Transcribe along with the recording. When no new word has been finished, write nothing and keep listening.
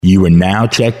You are now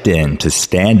checked in to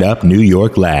Stand Up New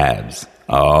York Labs.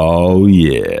 Oh,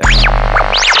 yeah.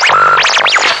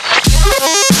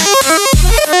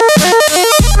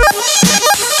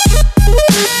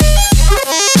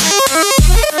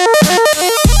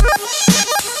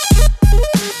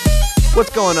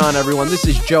 What's going on, everyone? This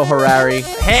is Joe Harari.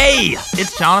 Hey,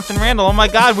 it's Jonathan Randall. Oh my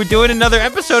God, we're doing another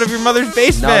episode of Your Mother's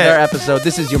Basement. Another episode.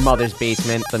 This is Your Mother's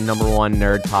Basement, the #1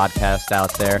 nerd podcast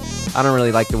out there. I don't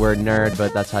really like the word nerd,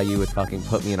 but that's how you would fucking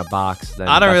put me in a box.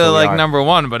 I don't really like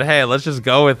 #1, but hey, let's just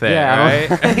go with it,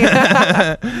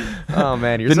 right? Oh,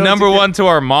 man. You're the so #1 to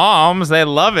our moms. They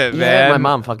love it, man. My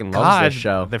mom fucking loves this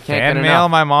show. The fan mail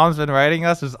my mom's been writing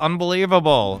us is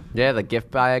unbelievable. Yeah, the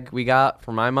gift bag we got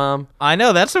from my mom. I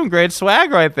know, that's some great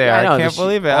swag right there. Yeah, I can't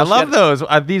believe it. I love those.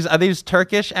 Are these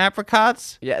Turkish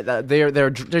apricots? Yeah,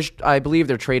 they're I believe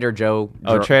they're Trader Joe.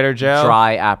 Trader Joe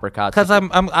dry apricots. Because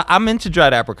I'm into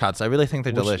dried apricots. I really think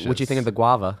they're delicious. What do you think of the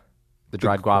guava? The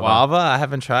dried guava? Guava? I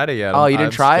haven't tried it yet. Oh, you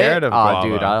didn't try it? Oh,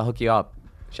 dude, I'll hook you up.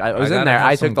 I was in there.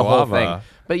 I took the whole thing.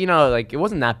 But, you know, like, it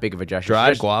wasn't that big of a gesture.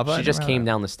 Dried guava? She just came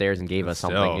down the stairs and gave us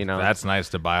something, you know? That's nice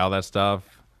to buy all that stuff.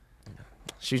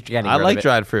 She's getting I rid like of it.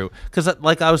 dried fruit because,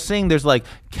 like I was saying, there's like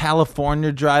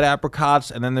California dried apricots,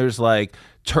 and then there's like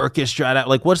Turkish dried.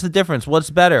 Like, what's the difference?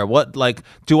 What's better? What like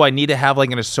do I need to have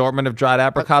like an assortment of dried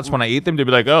apricots when I eat them to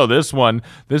be like, oh, this one's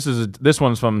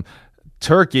from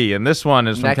Turkey, and this one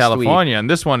is from California, and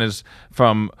this one is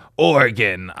from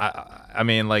Oregon. I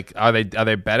mean, like, are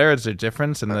they better? Is there a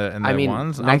difference in the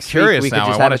ones? I'm curious now.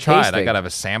 I want to try it. I gotta have a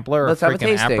sampler, Let's a have a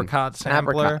freaking tasting. apricot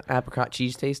sampler. Apricot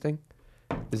cheese tasting.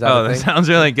 Is that that sounds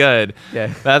really good. Yeah,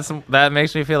 that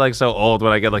makes me feel like so old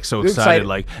when I get like so excited.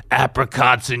 Like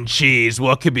apricots and cheese.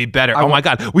 What could be better? Oh my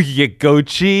God, we could get goat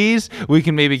cheese. We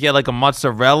can maybe get like a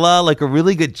mozzarella, like a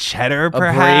really good cheddar,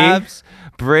 perhaps.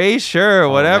 Brie, sure,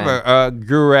 whatever.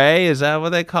 Gruyere, is that what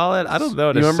they call it? I don't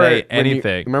know to say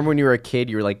anything. Remember when you were a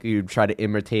kid, you'd try to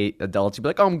imitate adults. You'd be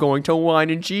like, oh, I'm going to wine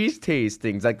and cheese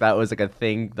tastings. Like that was like a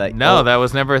thing that. No, that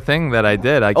was never a thing that I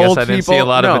did. I guess I didn't see a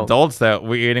lot of adults that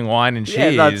were eating wine and cheese.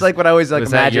 Yeah, that's like what I always like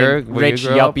imagine rich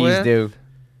yuppies do.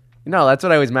 No, that's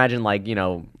what I always imagine, like, you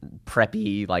know,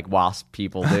 preppy, like, WASP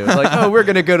people do. Like, oh, we're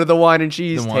going to go to the wine and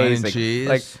cheese tasting. Wine and cheese?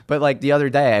 Like, but, like, the other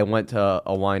day I went to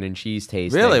a wine and cheese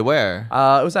tasting. Really? Where?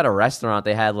 It was at a restaurant.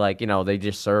 They had, like, you know, they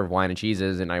just serve wine and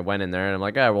cheeses, and I went in there, and I'm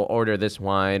like, oh, we'll order this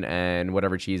wine and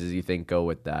whatever cheeses you think go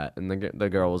with that. And the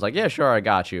girl was like, yeah, sure, I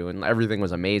got you. And everything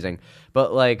was amazing.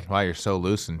 But, like... Wow, you're so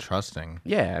loose and trusting.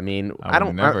 Yeah, I mean, I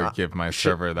would never give my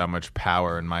server that much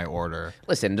power in my order.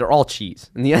 Listen, they're all cheese.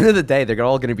 In the end of the day, they're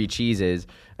all going to be cheeses.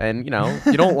 And, you know,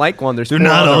 you don't like one, they're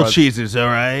not all cheeses, all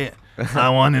right? I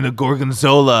wanted a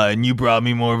gorgonzola, and you brought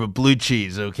me more of a blue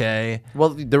cheese, okay? Well,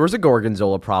 there was a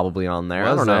gorgonzola probably on there.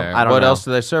 I don't know. What else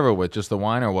do they serve it with? Just the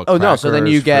wine or what? Oh, no. So then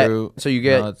you get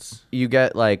nuts? you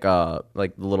get like the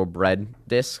little bread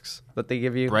discs that they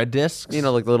give you. Bread discs? You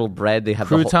know, like little bread. They have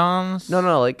croutons.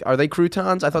 No. Like, are they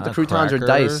croutons? I thought the croutons are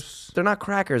diced. They're not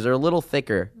crackers. They're a little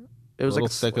thicker. It was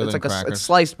it's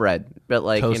sliced bread, but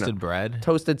like toasted bread,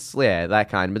 that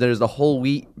kind. But there's the whole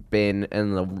wheat bin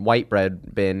and the white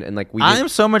bread bin, and like I'm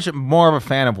so much more of a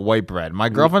fan of white bread. My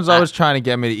girlfriend's always trying to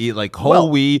get me to eat like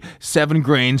whole wheat, 7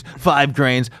 grains, 5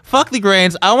 grains. Fuck the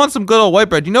grains. I want some good old white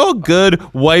bread. You know what good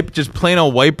just plain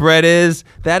old white bread is?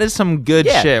 That is some good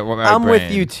shit. I'm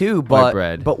with you too,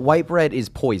 but white bread is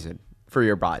poison for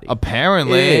your body.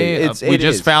 Apparently, we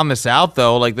just found this out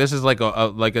though. Like this is like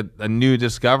a new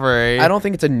discovery. I don't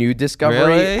think it's a new discovery.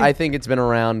 Really? I think it's been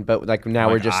around, but like now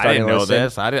we're just starting to listen. I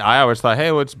didn't know this. I always thought,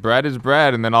 hey, what's bread is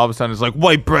bread, and then all of a sudden it's like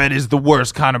white bread is the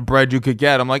worst kind of bread you could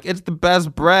get. I'm like, it's the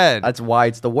best bread. That's why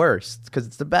it's the worst, because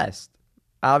it's the best.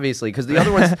 Obviously, because the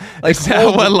other ones, like, is that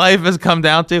what life has come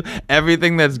down to?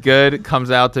 Everything that's good comes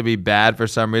out to be bad for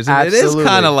some reason. Absolutely. It is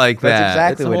kind of like that.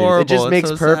 That's exactly what it is. It just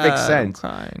makes perfect sense.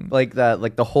 I'm like that,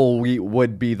 like the whole wheat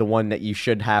would be the one that you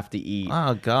should have to eat.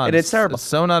 Oh God, and it's terrible. It's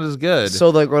so not as good.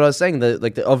 So like what I was saying,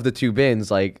 of the 2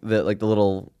 bins, like the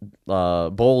little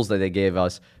bowls that they gave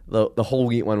us, the whole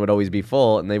wheat one would always be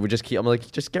full, and they would just keep. I'm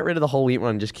like, just get rid of the whole wheat one,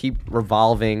 and just keep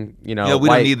revolving. You know, we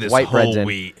don't need this white whole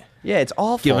wheat. Yeah, it's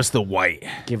awful. Give us the white.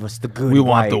 Give us the good. We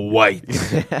want the white.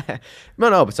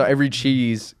 No. So every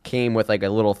cheese came with like a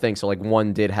little thing. So like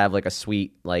one did have like a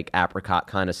sweet like apricot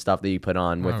kind of stuff that you put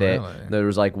on with it. Really? There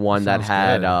was like one that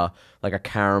had like a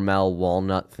caramel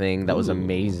walnut thing that was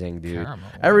amazing, dude.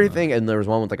 Everything, and there was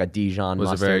one with like a Dijon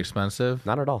mustard. Was it very expensive?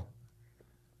 Not at all.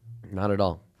 Not at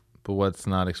all. But what's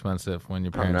not expensive when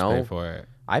your parents pay for it?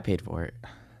 I paid for it.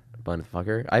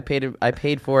 Motherfucker. I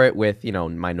paid for it with, you know,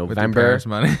 my November. With your parents'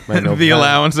 money? The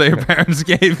allowance that your parents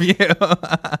gave you?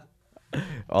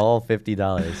 All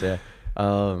 $50, yeah.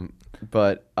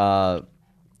 But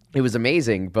it was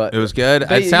amazing. But It was good.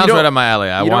 but It sounds right up my alley.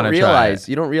 I want to try it.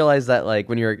 You don't realize that like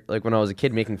when I was a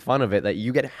kid making fun of it, that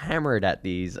you get hammered at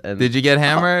these. And Did you get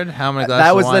hammered? How many glasses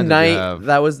that was of wine the did you night. have?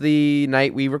 That was the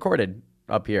night we recorded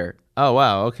up here. Oh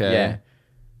wow. Okay. Yeah.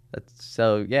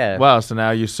 Yeah. Wow. So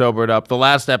now you sobered up. The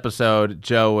last episode,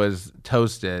 Joe was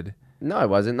toasted. No, I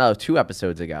wasn't. No, 2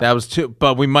 episodes ago. That was 2,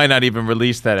 but we might not even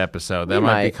release that episode. That We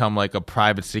might might. become like a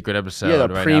private secret episode. Yeah,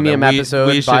 the right premium now that episode,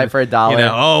 we buy should, for $1. You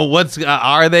know, what's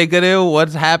are they gonna?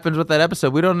 What happens with that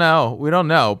episode? We don't know. We don't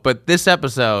know. But this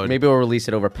episode, Maybe we'll release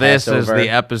it over this Passover. is the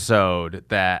episode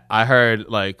that I heard.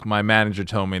 Like my manager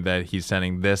told me that he's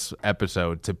sending this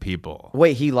episode to people.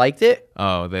 Wait, he liked it?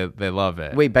 Oh, they love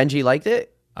it. Wait, Benji liked it?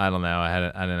 I don't know.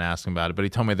 I didn't ask him about it, but he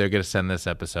told me they're going to send this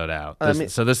episode out. I mean-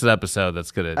 So this is an episode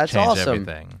that's going to That's change awesome.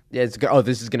 everything. Yeah,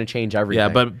 this is going to change everything. Yeah,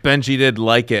 but Benji did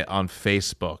like it on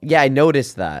Facebook. Yeah, I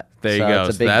noticed that. There you So go. It's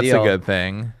a So big that's deal. a good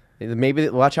thing. Maybe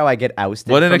watch how I get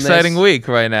ousted. What an from exciting this. week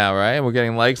right now, right? We're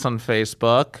getting likes on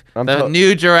Facebook. I'm The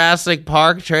new Jurassic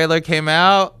Park trailer came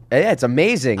out. Yeah, it's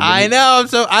amazing. I know.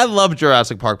 I love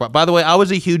Jurassic Park. By the way, I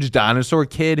was a huge dinosaur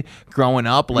kid growing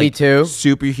up. Like, Me too.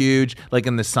 Super huge. Like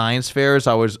in the science fairs,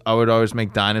 I would always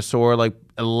make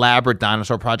elaborate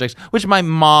dinosaur projects, which my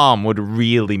mom would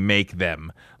really make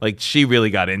them. Like she really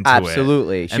got into it.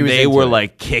 Absolutely. She And was they into were it.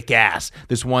 like kick ass.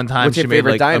 This one time What's she your made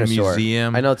favorite like dinosaur? a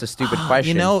museum. I know it's a stupid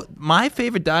question. You know, my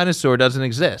favorite dinosaur doesn't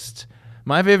exist.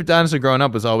 My favorite dinosaur growing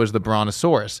up was always the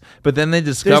Brontosaurus. But then they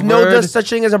discovered there's no such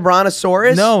thing as a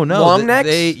brontosaurus. no, long necks.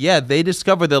 They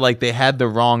discovered that like they had the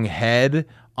wrong head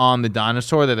on the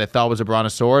dinosaur that they thought was a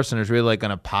brontosaurus, and it was really like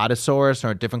an apatosaurus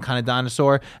or a different kind of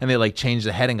dinosaur, and they like changed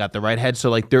the head and got the right head. So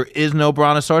like there is no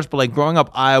brontosaurus, but like growing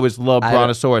up, I always loved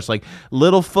brontosaurus. Like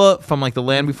Littlefoot from like The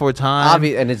Land Before Time.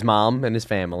 And his mom and his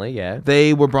family. Yeah.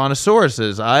 They were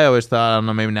brontosauruses. I always thought, I don't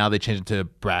know, maybe now they changed it to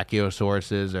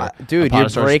brachiosauruses or dude, you're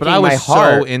apatosaurus. breaking But I was my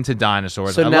heart. so into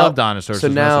dinosaurs. So I now- love dinosaurs. so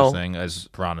There's now- no such thing as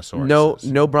brontosauruses.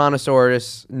 No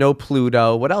brontosaurus. No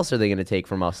Pluto. What else are they going to take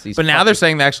from us? But now they're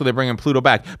saying that actually they're bringing Pluto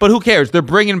back. But who cares? They're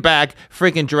bringing back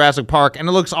freaking Jurassic Park, and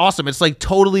it looks awesome. It's like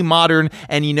totally modern.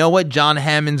 And you know what? John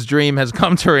Hammond's dream has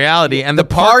come to reality, and the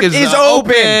park is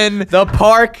open. The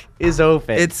park is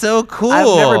open. It's so cool. I've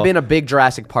never been a big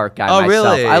Jurassic Park guy myself.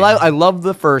 really? I love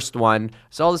the first one.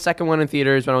 Saw the second one in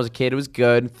theaters when I was a kid. It was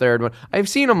good. Third one. I've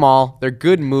seen them all. They're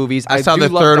good movies. I saw do the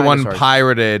love third one dinosaurs.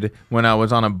 pirated when I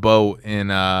was on a boat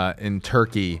in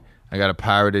Turkey. I got a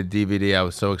pirated DVD. I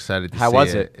was so excited to see it. How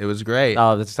was it? It was great.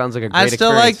 Oh, that sounds like a great I still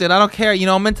experience. liked it. I don't care. You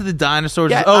know, I'm into the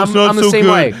dinosaurs. Yeah, oh, it's not I'm the so same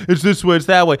good. way. It's this way. It's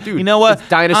that way. Dude, you know what? it's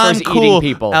dinosaurs I'm eating cool.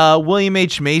 people. William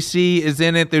H. Macy is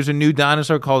in it. There's a new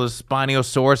dinosaur called a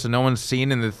Spinosaurus, and no one's seen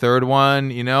in the third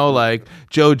one. You know, like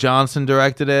Joe Johnson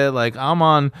directed it. Like I'm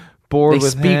on board They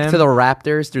with speak him. to the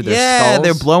raptors through their Yeah, skulls.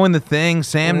 they're blowing the thing.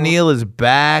 Sam Neill is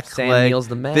back. Sam like, Neill's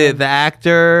the man. The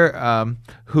actor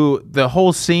who the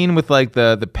whole scene with like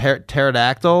the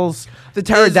pterodactyls. The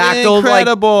pterodactyl, is like-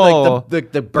 incredible.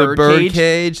 like the bird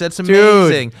cage. That's Dude.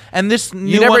 amazing. And this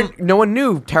new one. No one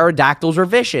knew pterodactyls were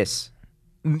vicious.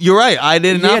 You're right. I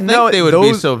did not Yeah, think no, they would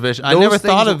be those- so vicious. I those never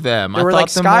thought things- of them. they I were thought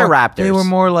like them sky more- raptors. They were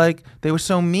more like they were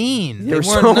so mean. They were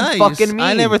weren't so nice. fucking I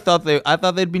mean. never thought they. I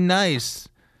thought they'd be nice.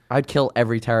 I'd kill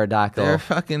every pterodactyl. They're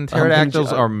fucking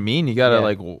pterodactyls are mean. You gotta Yeah.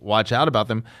 like watch out about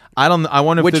them. I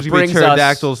wonder if Which there's gonna be brings us-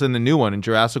 pterodactyls in the new one in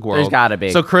Jurassic World. There's gotta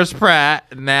be. So Chris Pratt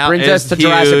now Brings is us to huge.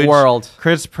 Jurassic World.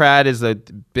 Chris Pratt is a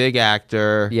big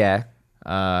actor. Yeah.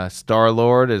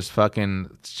 Star-Lord is fucking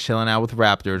chilling out with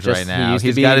raptors right He now. used to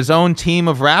He's be- got his own team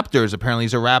of raptors. Apparently,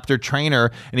 he's a raptor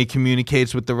trainer, and he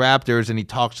communicates with the raptors, and he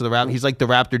talks to the raptor. He's like the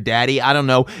raptor daddy. I don't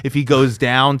know if he goes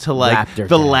down to like Raptor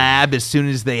the daddy. lab as soon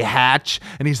as they hatch,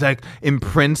 and he's like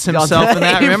imprints himself in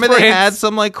that. Imprints. Remember they had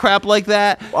some like crap like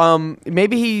that?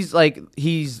 Maybe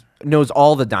he's knows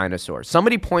all the dinosaurs.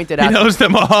 Somebody pointed out. He knows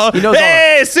them all. He knows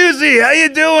hey, Susie, how you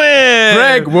doing?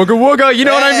 Greg, wooga wooga. You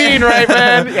know what I mean, right,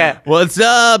 man? Yeah. What's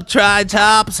up,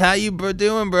 Tri-Tops? How you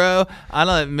doing, bro? I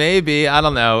don't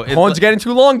know. It's Horns like- getting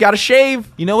too long. Gotta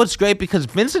shave. You know what's great? Because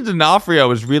Vincent D'Onofrio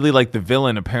is really like the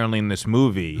villain apparently in this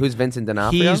movie. Who's Vincent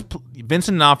D'Onofrio?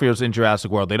 Vincent D'Onofrio's in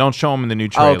Jurassic World. They don't show him in the new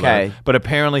trailer. Okay. But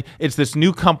apparently it's this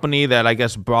new company that I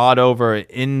guess brought over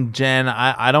InGen.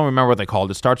 I don't remember what they called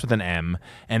it. It starts with an M.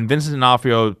 And Vincent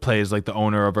D'Onofrio plays like the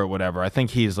owner of it or whatever. I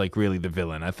think he's like really the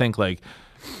villain. I think like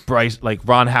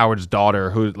Ron Howard's daughter,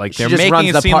 who like She they're just making runs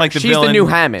it the seem park. like the She's the villain. new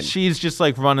Hammond. She's just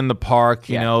like running the park.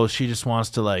 You Yeah. know, she just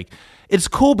wants to like. It's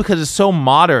cool because it's so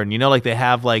modern. You know, like they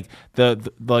have like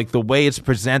the way it's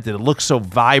presented. It looks so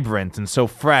vibrant and so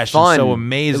fresh Fun. and so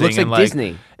amazing. It looks like and,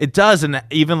 Disney. It does, and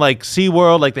even like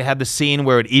SeaWorld, like they had the scene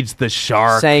where it eats the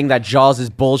shark. Saying that Jaws is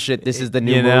bullshit. This is the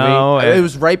new You movie. know, It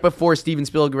was right before Steven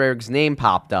Spielberg's name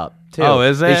popped up. Too. Oh,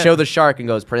 is They it? show the shark and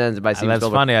goes presented by Steven That's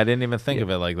Spielberg. funny. I didn't even think of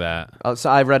it like that. So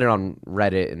I read it on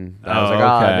Reddit and I was Oh, like,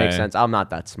 oh, that okay. makes sense. I'm not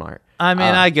that smart. I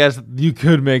mean, I guess you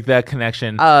could make that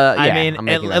connection. Yeah, I mean, I'm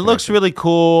it making that looks connection. really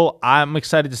cool. I'm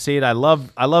excited to see it. I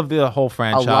love the whole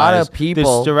franchise. lot of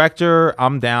people- This director,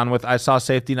 I'm down with. I saw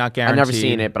Safety Not I've Guaranteed. never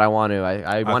seen it, but I want to.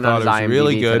 I I went thought on his it was IMDb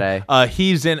really good. today.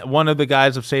 He's in one of the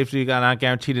guys of Safety Not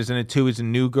Guaranteed is in it too. He's a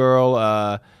new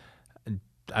girl.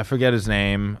 I forget his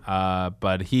name,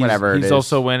 but he's Whatever it is.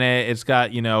 also in it. It's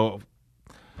got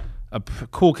a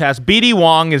cool cast. BD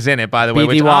Wong is in it, by the way, BD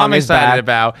which Wong I'm is excited back.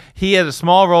 about. He had a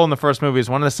small role in the first movie as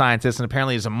one of the scientists, and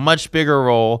apparently he's a much bigger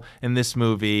role in this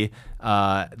movie,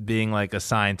 being like a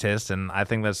scientist. And I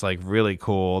think that's like really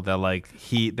cool that like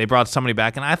they brought somebody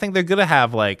back, and I think they're gonna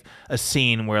have like a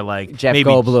scene where like Jeff maybe,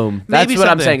 Goldblum. That's maybe what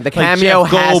I'm something saying. The like cameo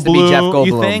Jeff has to be Jeff Goldblum,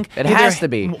 You Goldblum. think It Either has to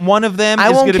be. one of them? I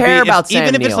is won't gonna care be, about Sam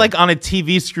even if it's Neill. like on a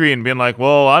TV screen, being like,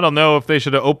 well, I don't know if they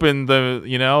should have opened the,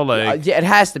 Yeah, it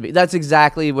has to be. That's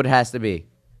exactly what it has to be.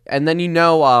 And then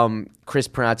Chris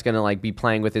Pratt's gonna like be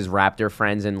playing with his raptor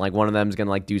friends, and like one of them's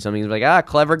gonna like do something. He's like,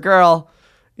 clever girl.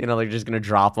 They're just gonna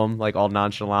drop him like all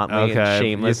nonchalantly and Okay,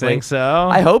 shamelessly. you think so?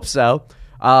 I hope so.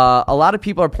 A lot of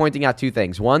people are pointing out two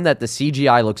things. One, that the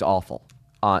CGI looks awful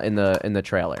in the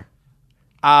trailer.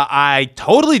 I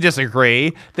totally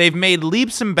disagree. They've made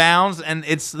leaps and bounds, and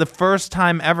it's the first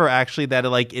time ever actually that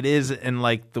it is in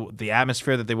like the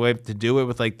atmosphere that they were able to do it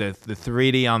with like the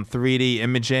 3D on 3D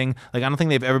imaging. Like I don't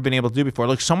think they've ever been able to do before. It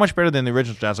looks so much better than the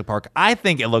original Jurassic Park. I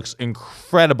think it looks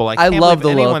incredible. I can't love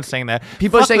believe the anyone's look. saying that.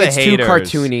 People are Fuck saying the it's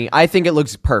haters. too cartoony. I think it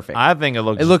looks perfect. I think it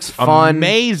looks fun.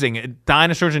 amazing.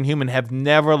 Dinosaurs and human have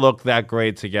never looked that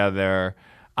great together.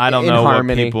 I don't In know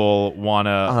harmony. what people want to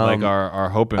are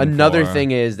hoping Another for.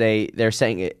 thing is they're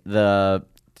saying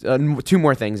two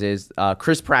more things is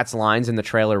Chris Pratt's lines in the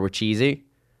trailer were cheesy,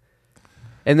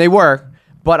 and they were.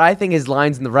 But I think his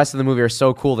lines in the rest of the movie are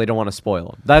so cool they don't want to spoil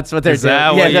them. That's what they're Is doing.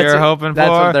 that Yeah, what that's you're hoping that's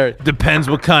for? What they're, Depends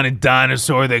what kind of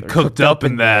dinosaur they cooked up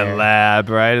in that there. lab,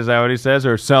 right? Is that what he says?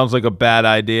 Or it sounds like a bad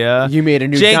idea? you made a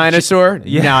new Jake- dinosaur?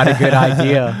 Yeah. Not a good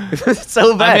idea. It's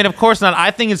so bad. I mean, of course not.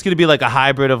 I think it's going to be like a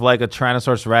hybrid of like a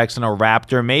Tyrannosaurus Rex and a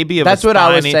raptor, maybe of That's a what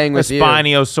I was saying with a you.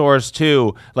 Spinosaurus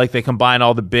too. Like they combine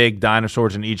all the big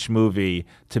dinosaurs in each movie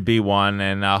to be one,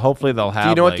 and hopefully they'll have. Do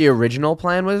you know like, what the original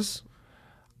plan was?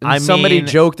 I Somebody mean,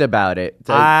 joked about it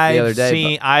the other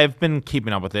day. I've been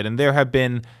keeping up with it, and there have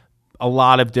been a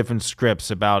lot of different scripts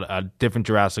about a different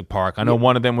Jurassic Park. I know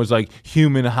one of them was like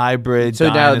human hybrid So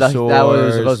now dinosaurs. that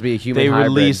was supposed to be a human They hybrid.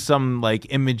 released some like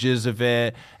images of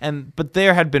it, but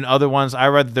there had been other ones. I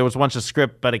read that there was once a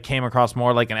script, but it came across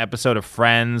more like an episode of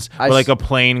Friends, where like a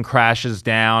plane crashes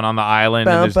down on the island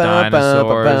and there's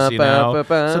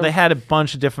dinosaurs. So they had a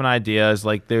bunch of different ideas.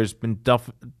 Like there's been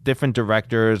different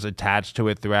directors attached to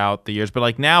it throughout the years, but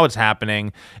like now it's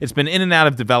happening. It's been in and out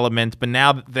of development, but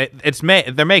now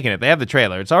they're making it. They have the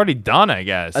trailer. It's already done, I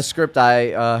guess. A script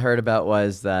I heard about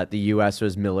was that the U.S.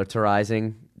 was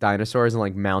militarizing dinosaurs and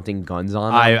like mounting guns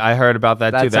on them. I heard about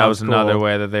that too. That sounds was another cool.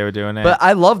 way that they were doing it. But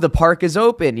I love the park is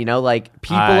open. Like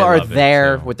people I are love it,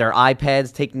 there too. with their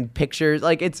iPads taking pictures.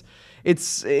 Like it's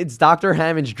Dr.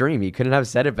 Hammond's dream. He couldn't have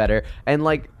said it better. And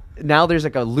like now there's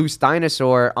like a loose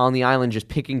dinosaur on the island just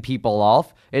picking people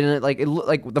off. And it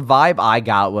the vibe I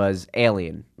got was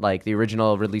Alien, like the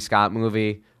original Ridley Scott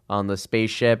movie on the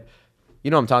spaceship.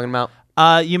 You know what I'm talking about?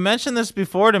 You mentioned this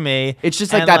before to me. It's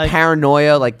just like and, that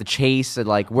paranoia, like the chase, and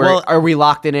like are we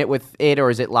locked in it with it, or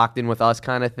is it locked in with us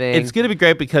kind of thing? It's gonna be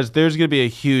great because there's gonna be a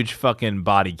huge fucking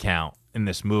body count in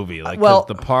this movie. Like, 'cause well,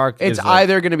 the park. It's is like,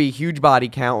 either going to be huge body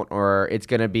count, or it's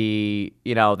going to be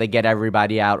they get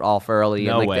everybody out off early,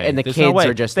 no and way. and the There's kids no way.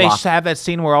 are just They locked. have that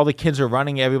scene where all the kids are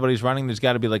running, everybody's running. There's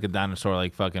got to be like a dinosaur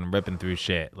like fucking ripping through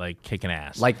shit, like kicking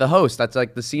ass. Like the host. That's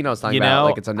like the scene I was talking You about. know,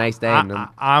 Like it's a nice day.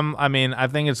 I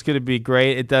think it's going to be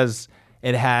great. It does.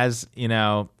 It has,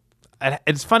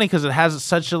 it's funny because it has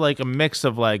such a mix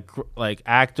of like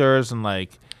actors and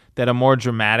like that are more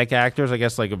dramatic actors, I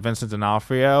guess, like Vincent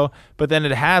D'Onofrio. But then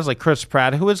it has like Chris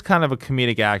Pratt, who is kind of a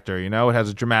comedic actor. It has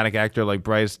a dramatic actor like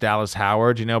Bryce Dallas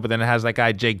Howard. But then it has that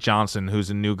guy Jake Johnson, who's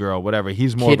a New Girl, whatever.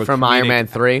 He's more Kid of a from comedic, Iron Man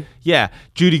 3. Yeah,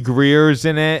 Judy Greer's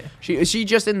in it. Is she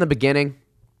just in the beginning?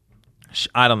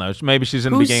 I don't know. Maybe she's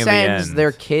in the Who beginning of the end. sends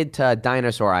their kid to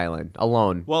Dinosaur Island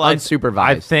alone, well,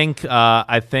 unsupervised?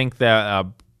 I think that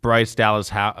Bryce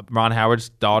Dallas Ron Howard's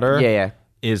daughter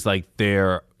is like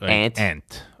their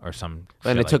aunt or some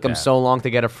and it took him so long to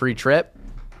get a free trip.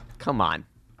 Come on.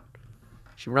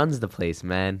 She runs the place,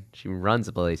 man. She runs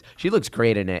the place. She looks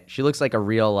great in it. She looks like a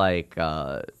real, like,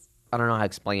 I don't know how to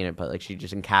explain it, but like she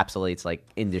just encapsulates like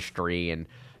industry and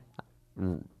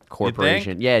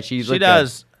corporation. Yeah, she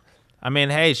does. I mean,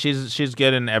 hey, she's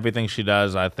good in everything she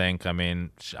does. I think. I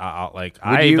mean,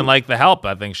 I even like The Help.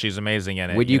 I think she's amazing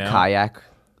in it. Would you know? kayak?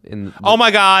 Oh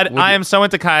my God, I am so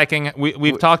into kayaking.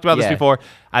 We've talked about this before.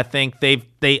 I think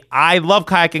I love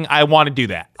kayaking. I want to do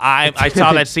that. I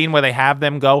saw that scene where they have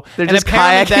them go. They're just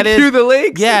kayaking through the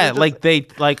lakes. Yeah,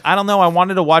 I don't know. I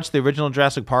wanted to watch the original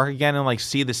Jurassic Park again and like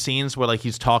see the scenes where like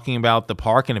he's talking about the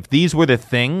park, and if these were the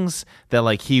things that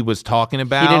like he was talking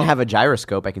about. He didn't have a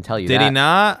gyroscope, I can tell you that. Did he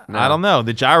not? No. I don't know.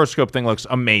 The gyroscope thing looks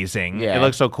amazing. Yeah. It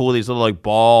looks so cool. These little like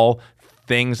ball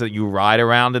things that you ride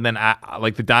around, and then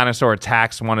like the dinosaur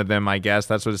attacks one of them. I guess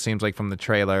that's what it seems like from the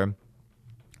trailer.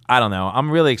 I don't know. I'm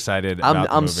really excited about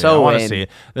the movie. I want to see it.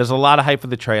 There's a lot of hype for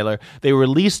the trailer. They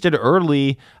released it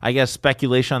early. I guess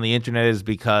speculation on the internet is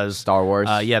because Star Wars.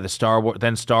 The Star Wars.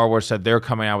 Then Star Wars said they're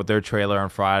coming out with their trailer on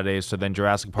Friday. So then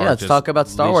Jurassic Park. Let's talk about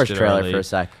Star Wars trailer for a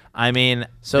sec. I mean,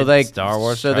 so Star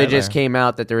Wars. So they just came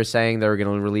out that they were saying they were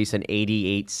going to release an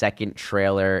 88-second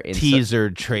trailer, teaser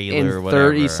trailer, in whatever.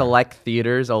 30 select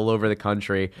theaters all over the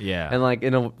country. Yeah, and like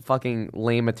in a fucking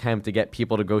lame attempt to get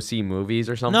people to go see movies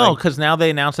or something. No, because now they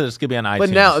announced that it's going to be on iTunes. But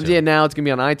now it's going to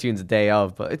be on iTunes the day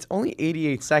of. But it's only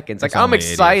 88 seconds. Like I'm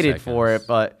excited for it,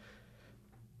 but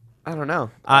I don't know.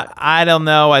 I don't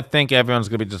know. I think everyone's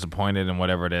gonna be disappointed in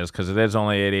whatever it is because it is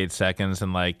only 88 seconds,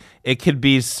 and like it could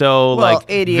be so like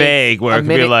vague where it could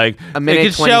be like they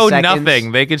could show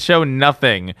nothing. They could show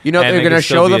nothing. You know, they're gonna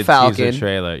show the Falcon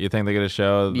trailer. You think they're gonna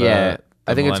show?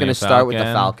 I think it's gonna start with the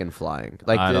Falcon flying.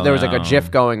 Like there was like a GIF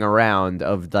going around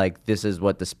of like this is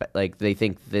what they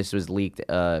think this was leaked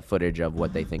footage of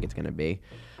what they think it's gonna be.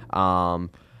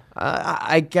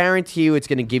 I guarantee you it's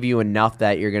going to give you enough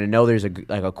that you're going to know there's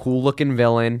a cool looking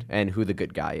villain and who the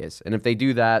good guy is. And if they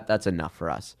do that, that's enough for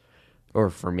us. Or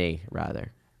for me,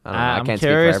 rather. I don't know. I can't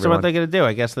curious speak for to what they're going to do.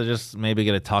 I guess they're just maybe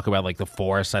going to talk about like the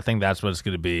Force. I think that's what it's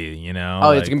going to be, you know? Oh,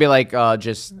 like, it's going to be like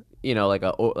just, you know, like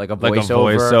a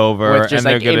voiceover. With just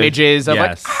like images of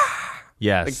like...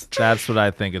 Yes, that's what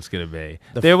I think it's going to be.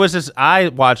 There was this, I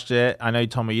watched it. I know you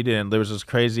told me you didn't. There was this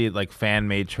crazy like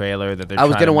fan-made trailer that they're trying to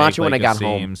make. I was going to watch it when I got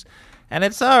home. And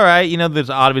it's all right. You know, there's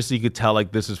obviously you could tell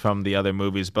like this is from the other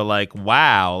movies, but like,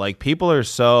 wow, like people are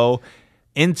so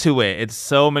into it. It's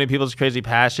so many people's crazy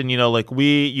passion. You know, like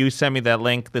you sent me that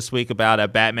link this week about a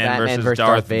Batman versus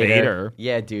Darth Vader.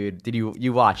 Yeah, dude. Did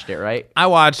you watched it, right? I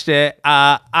watched it.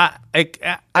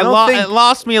 It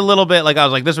lost me a little bit. Like I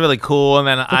was like, this is really cool, and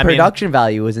then the production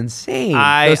value was insane.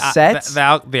 Those sets,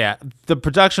 the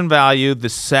production value, the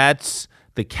sets.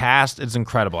 The cast is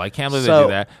incredible. I can't believe they do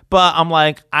that. But I'm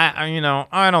like, I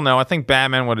don't know. I think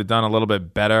Batman would have done a little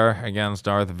bit better against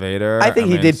Darth Vader. I think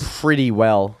he did pretty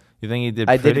well. You think he did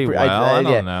pretty well? I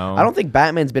don't know. I don't think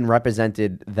Batman's been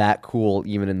represented that cool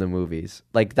even in the movies.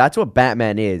 Like that's what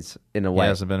Batman is in a way. He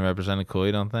hasn't been represented cool.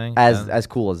 You don't think? As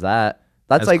cool as that.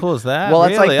 That's as like cool as that. Well,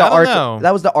 really? That's like the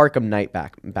that was the Arkham Knight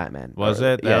Batman. Was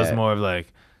it? That was more of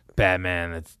like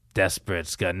Batman. It's desperate.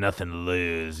 It's got nothing to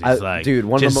lose. He's like, dude,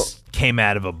 came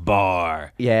out of a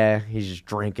bar. Yeah, he's just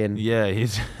drinking. Yeah,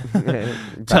 he's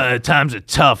times are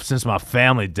tough since my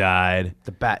family died.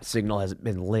 The bat signal hasn't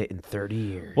been lit in 30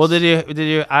 years. Well, did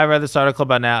you? I read this article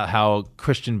about now how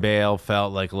Christian Bale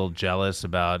felt like a little jealous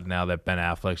about now that Ben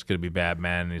Affleck's going to be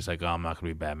Batman, and he's like, oh, I'm not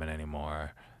going to be Batman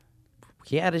anymore.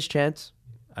 He had his chance.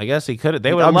 I guess he could have.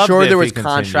 I'm sure there was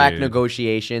contract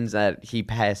negotiations that he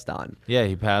passed on. Yeah,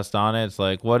 he passed on it. It's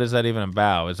like, what is that even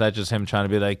about? Is that just him trying to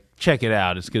be like, check it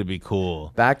out, it's going to be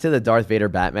cool? Back to the Darth Vader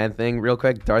Batman thing real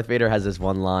quick. Darth Vader has this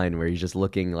one line where he's just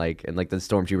looking like, and like the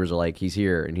stormtroopers are like, he's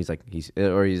here. And he's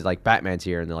like, Batman's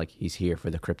here. And they're like, he's here for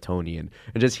the Kryptonian.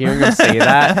 And just hearing him say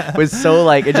that was so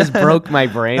like, it just broke my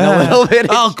brain a little bit.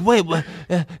 Oh, wait, what?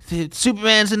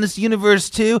 Superman's in this universe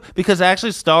too? Because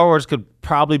actually Star Wars could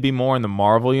probably be more in the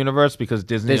Marvel universe because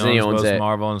Disney owns both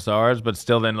Marvel and Star Wars, but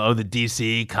still then the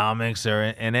DC comics are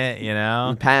in it, you know?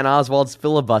 And Patton Oswalt's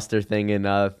filibuster thing in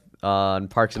on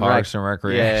Parks and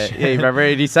Recreation. Yeah, you remember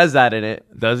he says that in it.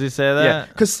 Does he say that? Yeah,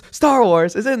 because Star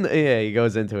Wars is in. He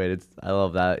goes into it. I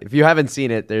love that. If you haven't seen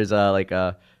it, there's I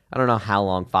don't know how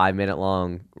long, 5-minute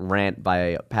long rant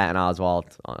by Patton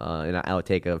Oswalt in an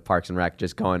outtake of Parks and Rec,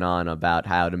 just going on about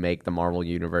how to make the Marvel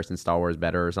universe and Star Wars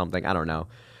better or something. I don't know.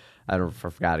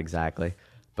 forgot exactly.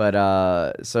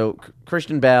 But so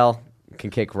Christian Bale can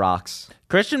kick rocks.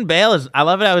 Christian Bale is. I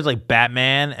love it. I was like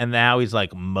Batman, and now he's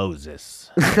like Moses.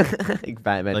 Like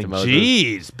Batman Like, to Moses.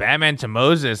 jeez, Batman to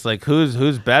Moses. Like,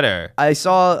 who's better? I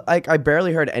saw. I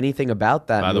barely heard anything about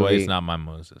that. By the movie. way, it's not my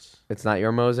Moses. It's not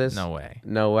your Moses. No way.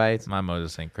 No way. My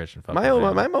Moses ain't Christian fucking My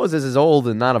Bale. Moses is old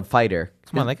and not a fighter.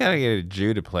 Come on, they gotta get a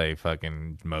Jew to play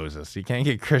fucking Moses. You can't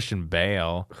get Christian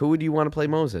Bale. Who would you want to play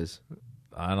Moses?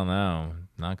 I don't know.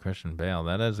 Not Christian Bale.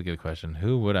 That is a good question.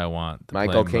 Who would I want to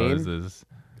Michael play Caine? Moses?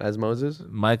 As Moses?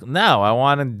 No, I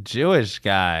want a Jewish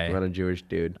guy. Not a Jewish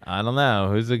dude. I don't know.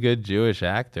 Who's a good Jewish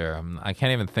actor? I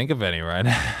can't even think of any right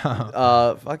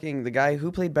now. Fucking the guy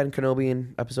who played Ben Kenobi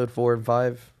in episode 4 and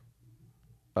 5.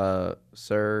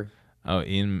 Sir. Oh,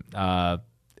 Ewan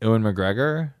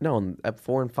McGregor? No, in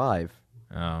 4 and 5.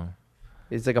 Oh.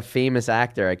 He's like a famous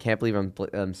actor. I can't believe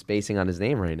I'm spacing on his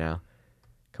name right now.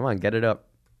 Come on, get it up.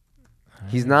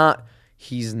 He's not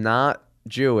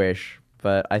Jewish,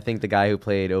 but I think the guy who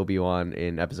played Obi-Wan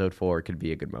in episode 4 could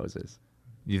be a good Moses.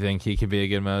 You think he could be a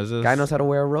good Moses? Guy knows how to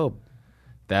wear a robe.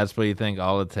 That's what you think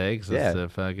all it takes Yeah. is to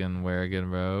fucking wear a good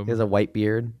robe? He has a white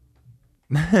beard.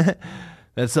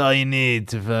 That's all you need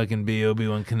to fucking be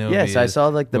Obi-Wan Kenobi. Yes, I saw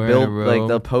like the wearing a build, like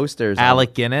the robe. posters.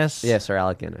 Alec Guinness? Yeah, Sir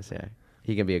Alec Guinness, yeah.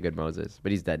 He can be a good Moses,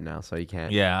 but he's dead now, so he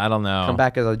can't. Yeah, I don't know. Come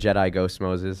back as a Jedi Ghost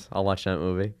Moses. I'll watch that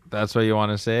movie. That's what you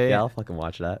want to say? Yeah, I'll fucking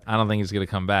watch that. I don't think he's going to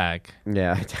come back.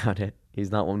 Yeah, I doubt it. He's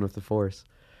not one with the Force.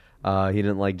 He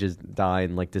didn't like just die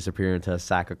and like disappear into a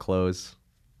sack of clothes,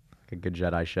 like a good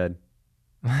Jedi should.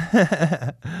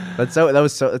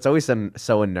 It's always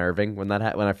so unnerving when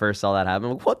when I first saw that happen.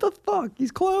 I'm like, what the fuck?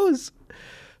 He's clothes.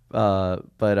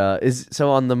 Is so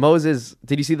on the Moses.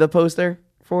 Did you see the poster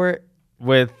for it?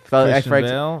 With Christian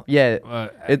Bale? Yeah,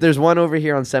 there's one over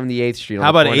here on 78th Street. How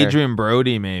about Adrian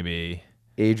Brody, maybe?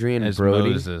 Adrian as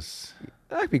Brody? Moses.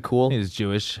 That'd be cool. He's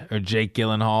Jewish. Or Jake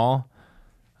Gyllenhaal.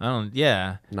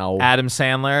 Yeah. No. Adam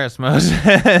Sandler as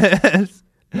Moses.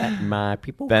 Let my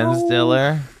people Ben go.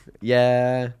 Stiller.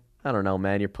 Yeah. I don't know,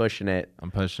 man. You're pushing it. I'm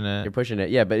pushing it. You're pushing it.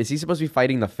 Yeah, but is he supposed to be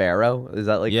fighting the Pharaoh? Is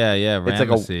that like... Yeah, Ramesses.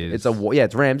 Ramesses.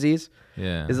 It's Ramses.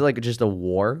 Yeah. Is it like just a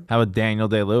war? How about Daniel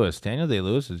Day-Lewis? Daniel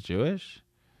Day-Lewis is Jewish?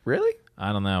 Really?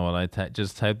 I don't know. Well, I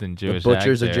just typed in Jewish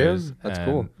Butcher's a actors, Jew? That's and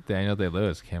cool. Daniel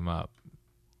Day-Lewis came up.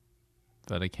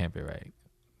 But it can't be right.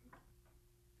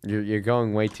 You're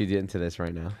going way too into this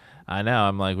right now. I know.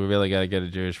 I'm like, we really got to get a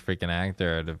Jewish freaking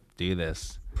actor to do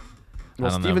this. Well,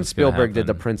 I don't know if Steven it's gonna Spielberg did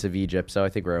The happen. Prince of Egypt, so I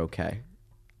think we're okay.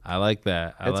 I like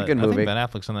that. It's a good I movie. think Ben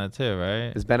Affleck's on that too,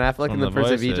 right? Is Ben Affleck One in The of Prince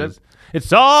of voices. Egypt?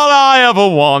 It's all I ever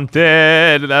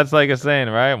wanted. That's like a saying,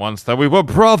 right? Once that we were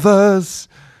brothers.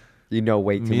 You know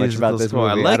way too much Musical about this score.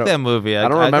 movie. I like that movie. I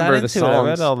don't got remember the into it. I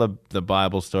read songs. all the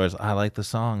Bible stories. I like the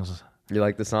songs. You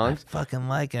like the I songs? fucking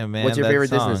like it, man. What's your That favorite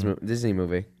song. Disney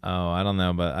movie? Oh, I don't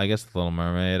know, but I guess The Little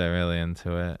Mermaid. I really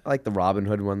into it. I like the Robin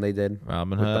Hood one they did.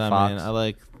 Robin With Hood. the I fox. mean, I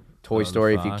like Toy the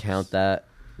Story, if you Fox. count that.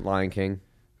 Lion King.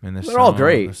 I mean, They're all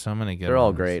great. There's so many good. They're all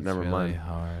ones. great, It's never really mind.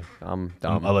 Hard. I'm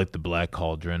dumb. I like the Black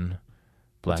Cauldron.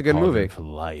 Black a good Cauldron movie. for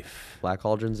life. Black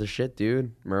Cauldron's the shit,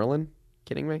 dude. Merlin?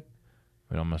 Kidding me?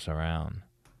 We don't mess around.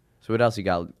 So what else you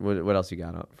got? What else you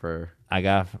got up for? I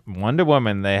got Wonder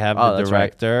Woman. They have Oh, the that's right.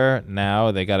 director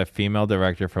now. They got a female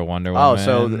director for Wonder Woman.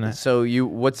 Oh, so you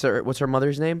what's her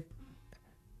mother's name?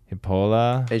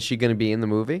 Hippola. Is she gonna be in the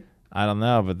movie? I don't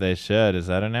know, but they should. Is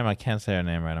that her name? I can't say her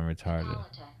name right. I'm retarded.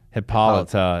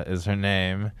 Hippolyta is her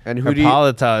name. And who do you-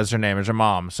 Hippolyta is her name. Is her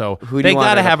mom. So Who do they you want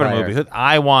gotta her to have her in a play movie.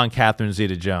 I want Catherine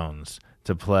Zeta-Jones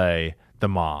to play the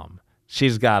mom.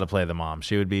 She's got to play the mom.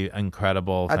 She would be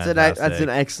incredible. That's an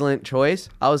excellent choice.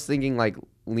 I was thinking like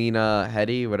Lena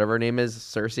Headey, whatever her name is,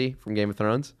 Cersei from Game of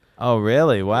Thrones. Oh,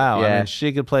 really? Wow. I Yeah. mean,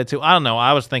 she could play too. I don't know.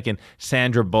 I was thinking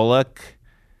Sandra Bullock.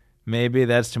 Maybe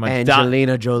that's too much.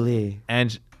 Angelina Jolie.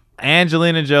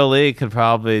 Angelina Jolie could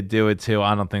probably do it too.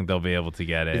 I don't think they'll be able to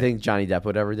get it. You think Johnny Depp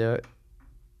would ever do it?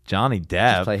 Johnny Just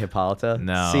Depp? play Hippolyta?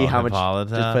 No, See how Hippolyta?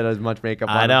 much? Just put as much makeup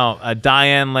on. I don't.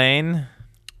 Diane Lane.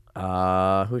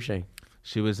 Who's she?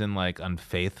 She was in like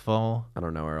Unfaithful. I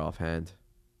don't know her offhand.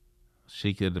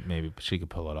 She could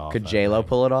pull it off. Could I J Lo think.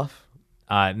 pull it off?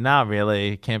 Not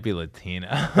really. Can't be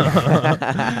Latina.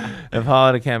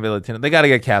 Hippolyta can't be Latina. They got to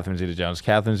get Catherine Zeta-Jones.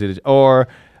 Or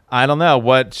I don't know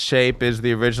what shape is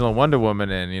the original Wonder Woman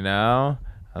in. You know,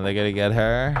 are they gonna get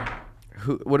her?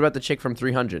 What about the chick from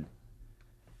 300?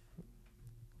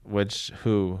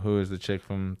 Who is the chick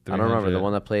from 300? I don't remember the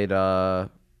one that played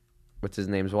what's his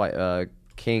name's wife?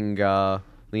 King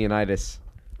Leonidas.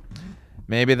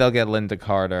 Maybe they'll get Linda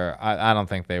Carter. I don't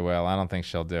think they will. I don't think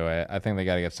she'll do it. I think they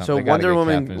got to get something. So They gotta Wonder get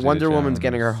Woman, Catherine Wonder Woman's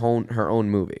Zeta-Jones. getting her own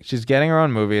movie. She's getting her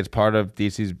own movie. It's part of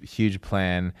DC's huge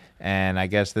plan, and I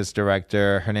guess this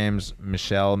director, her name's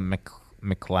Michelle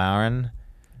McLaren.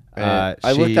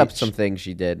 I looked up some things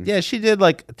she did. Yeah, she did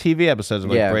like TV episodes of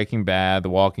like Yeah. Breaking Bad, The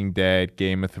Walking Dead,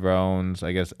 Game of Thrones,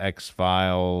 I guess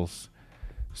X-Files.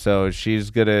 So she's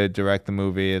gonna direct the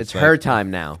movie. It's like her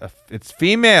time now. It's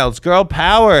females, girl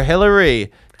power. Hillary,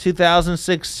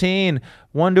 2016,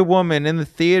 Wonder Woman in the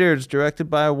theaters, directed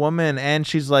by a woman, and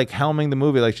she's like helming the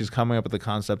movie. Like she's coming up with the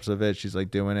concepts of it. She's like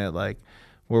doing it like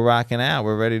we're rocking out.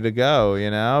 We're ready to go.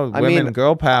 You know, women,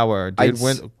 girl power. Dude, I have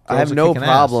girls are no kicking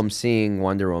problem ass. seeing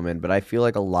Wonder Woman, but I feel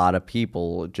like a lot of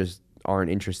people just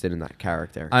aren't interested in that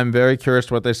character. I'm very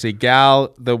curious what they see.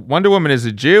 The Wonder Woman is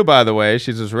a Jew, by the way.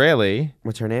 She's Israeli.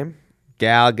 What's her name?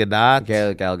 Gal Gadot.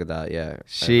 Gal Gadot. Yeah.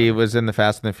 She was in the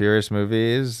Fast and the Furious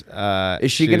movies.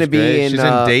 Is she was gonna be great. in, She's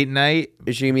in Date Night.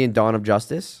 Is she gonna be in Dawn of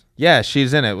Justice? Yeah,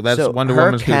 she's in it. That's So Wonder her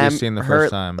Woman's gonna be seen the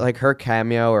first time. Like her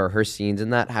cameo or her scenes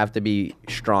in that have to be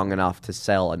strong enough to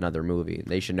sell another movie.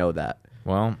 They should know that.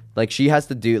 Well, Like she has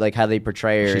to do like how they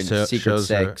portray her in Secret shows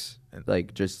her- Six,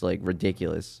 like just like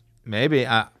ridiculous. maybe.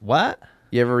 What?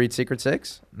 You ever read Secret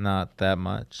Six? Not that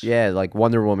much. Yeah, like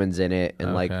Wonder Woman's in it,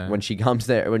 and like Okay. when she comes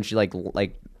there, when she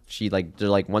they're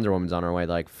like Wonder Woman's on her way,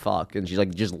 they're like fuck, and she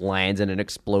like just lands in an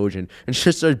explosion and she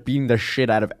just starts beating the shit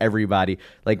out of everybody,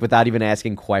 like without even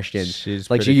asking questions. She's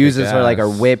like she pretty uses her like her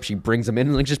kick-ass. whip, she brings them in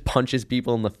and like just punches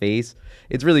people in the face.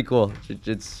 It's really cool.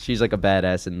 She's like a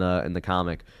badass in the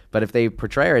comic, but if they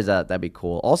portray her as that, that'd be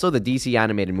cool. Also, the DC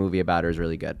animated movie about her is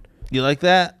really good. You like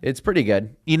that? It's pretty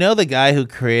good. You know, the guy who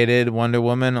created Wonder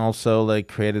Woman also like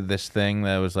created this thing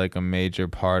that was like a major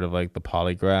part of like the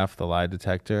polygraph, the lie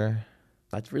detector.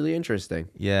 That's really interesting.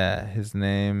 Yeah, his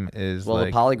name is Well,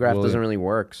 like the polygraph William- doesn't really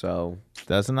work, so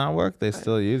Does it not work? They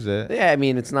still use it. yeah, I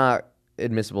mean, it's not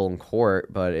admissible in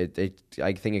court, but I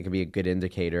think it can be a good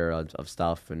indicator of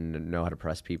stuff and know how to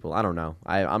press people. I don't know.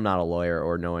 I'm not a lawyer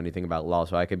or know anything about law,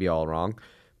 so I could be all wrong.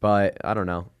 But I don't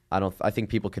know. I think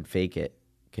people could fake it,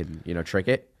 trick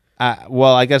it.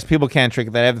 Well, I guess people can't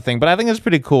trick that everything, but I think it's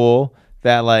pretty cool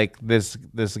that like this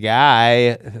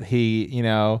guy, he,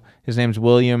 his name's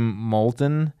William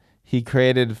Moulton. He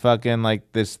created fucking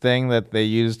like this thing that they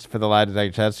used for the lie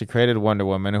detector test. He created Wonder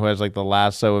Woman, who has like the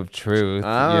lasso of truth,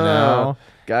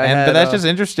 Guy but that's just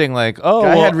interesting. Like,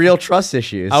 guy had real trust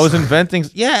issues. I was inventing,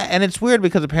 yeah, and it's weird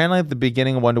because apparently at the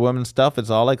beginning of Wonder Woman stuff, it's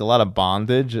all like a lot of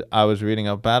bondage. I was reading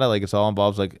about it, like it's all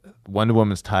involves like Wonder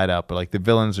Woman's tied up, or like the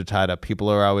villains are tied up. People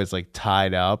are always like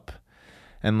tied up.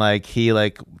 And like he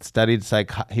like studied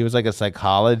he was like a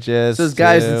psychologist. So this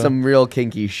guy's too. in some real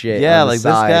kinky shit. Yeah, on the like this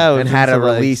side guy was and had to into,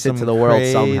 like, release it some to the world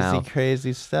somehow.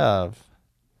 Crazy stuff.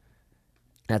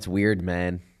 That's weird,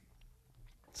 man.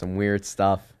 Some weird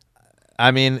stuff. I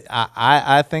mean,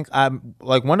 I think I'm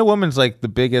like Wonder Woman's like the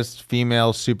biggest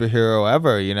female superhero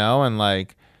ever, and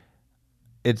like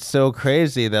it's so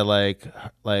crazy that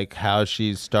like how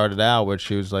she started out, where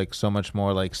she was like so much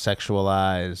more like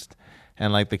sexualized.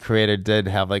 And like the creator did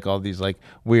have like all these like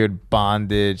weird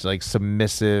bondage, like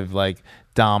submissive, like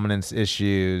dominance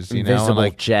issues, Invisible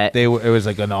like jet. it was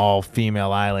like an all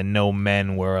female island, no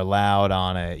men were allowed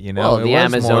on it. Well, it the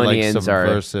was more, like, Amazonians are-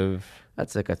 subversive.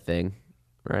 That's like a thing,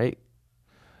 right?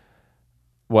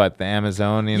 What, the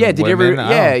Amazonian? Yeah. Did you ever? women? I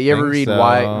Yeah. don't You ever think read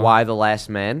so. why the Last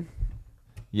Man?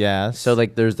 Yes. So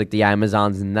like, there's like the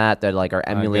Amazons in that like are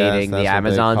I guess emulating that's the what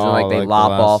Amazons, and call, like they the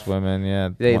lop last off. women. Yeah,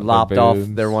 They their lopped off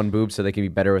boobs. their one boob so they can be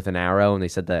better with an arrow, and they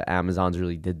said the Amazons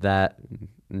really did that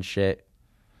and shit.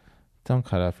 Don't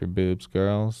cut off your boobs,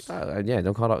 girls. Yeah,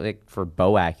 don't call it like for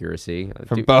bow accuracy.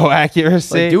 For bow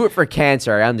accuracy. do it for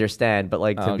cancer. I understand, but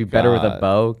like to Oh, be better with a God.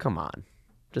 bow, come on.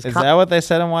 Just Is that what they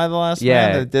said in Why the Last Yeah.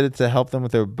 Man? They did it to help them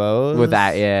with their bows? with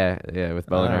that? Yeah, with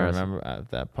bow I and don't arrows. remember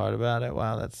that part about it.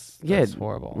 Wow, that's Yeah,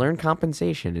 horrible. Learn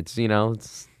compensation. It's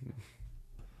it's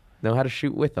know how to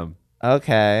shoot with them.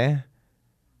 Okay.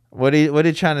 What are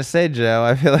you trying to say, Joe?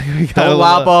 I feel like we got Don't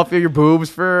lop off your boobs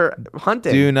for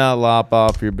hunting. Do not lop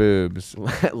off your boobs.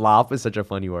 Lop is such a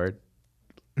funny word.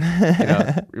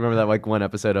 Remember that like one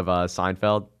episode of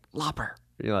Seinfeld? Lopper.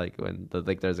 Like when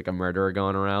there's like a murderer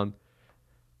going around.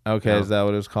 Okay, No. is that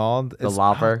what it's called? The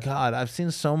lopper. Oh God, I've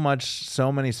seen so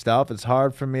many stuff. It's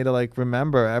hard for me to like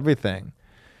remember everything.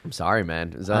 I'm sorry,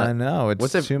 man. Is that? I know it's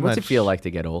What's it? too What's much. it feel like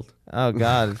to get old? Oh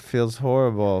God, it feels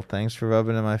horrible. Thanks for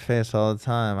rubbing it in my face all the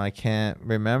time. I can't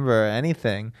remember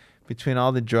anything between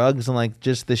all the drugs and like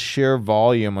just the sheer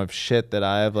volume of shit that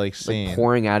I have like seen. Like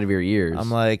pouring out of your ears. I'm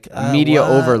like media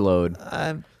what? overload.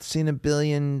 I've seen a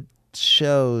billion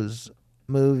shows,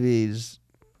 movies,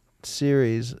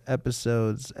 series,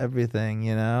 episodes, everything,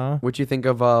 you know? What'd you think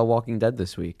of Walking Dead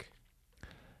this week?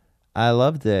 I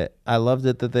loved it. I loved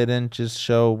it that they didn't just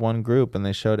show one group and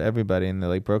they showed everybody and they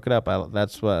like broke it up.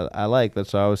 That's what I like.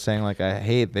 That's what I was saying. Like I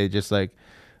hate they just like,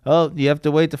 oh, you have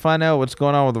to wait to find out what's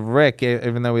going on with Rick,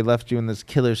 even though we left you in this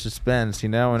killer suspense, you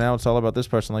know. And now it's all about this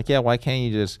person. Like, yeah, why can't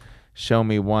you just show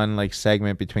me one like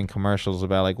segment between commercials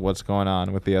about like what's going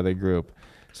on with the other group?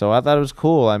 So I thought it was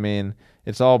cool. I mean,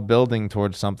 it's all building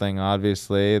towards something,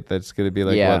 obviously, that's going to be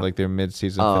like what, like their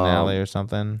mid-season finale or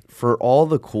something. For all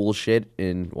the cool shit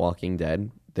in Walking Dead,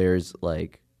 there's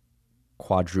like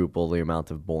quadruple the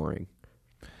amount of boring.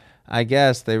 I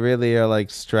guess they really are like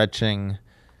stretching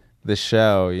the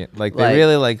show. Like they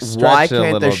really like stretch it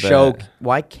a little bit.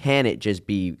 Why can't it just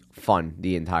be fun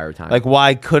the entire time? Like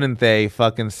why couldn't they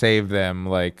fucking save them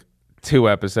like 2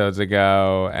 episodes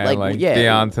ago and be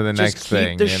on to the next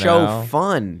thing? Just keep the show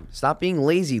fun. Stop being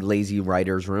lazy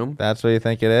writers room. That's what you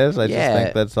think it is? I just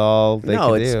think that's all they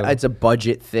can do. No, it's a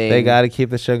budget thing. They got to keep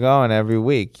the show going every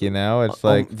week, you know? It's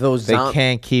like they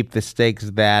can't keep the stakes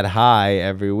that high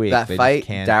every week. That fight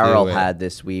Daryl had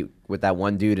this week with that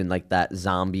one dude in like that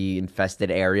zombie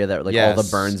infested area that like all the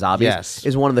burned zombies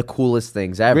is one of the coolest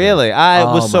things ever. Really? I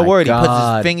was so worried. God. He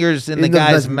puts his fingers in the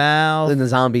guy's mouth. In the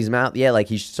zombie's mouth. Yeah, like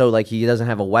he doesn't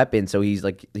have a weapon, so he's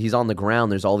on the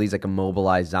ground. There's all these like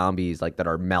immobilized zombies like that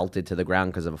are melted to the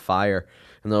ground because of a fire.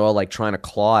 And they're all like trying to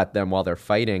claw at them while they're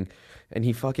fighting. And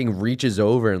he fucking reaches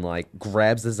over and like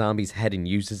grabs the zombie's head and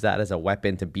uses that as a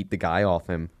weapon to beat the guy off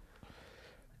him.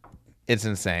 It's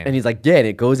insane. And he's like, and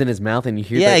it goes in his mouth, and you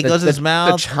hear it goes in his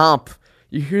mouth. The chomp.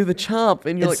 You hear the chomp,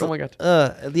 and you're like, oh my god.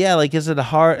 Like, is it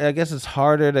hard? I guess it's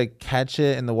harder to catch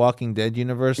it in the Walking Dead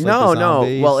universe. No.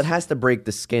 Well, it has to break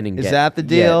the skin and Is that the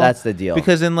deal? Yeah, that's the deal.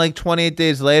 Because in like 28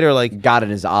 days later, like got in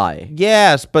his eye.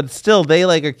 Yes, but still, they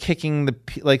like are kicking the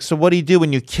like. So what do you do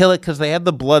when you kill it? Because they have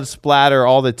the blood splatter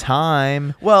all the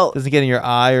time. Well, it doesn't get in your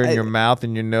eye or in your mouth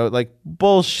and your nose. Like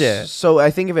bullshit. So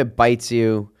I think if it bites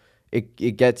you.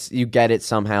 You get it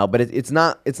somehow, but it's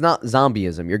not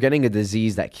zombieism. You're getting a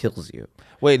disease that kills you.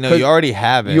 Wait, no, you already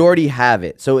have it. You already have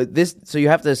it. So you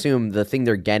have to assume the thing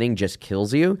they're getting just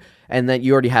kills you, and that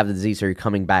you already have the disease, so you're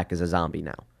coming back as a zombie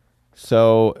now.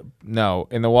 So no,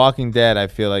 in The Walking Dead, I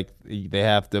feel like they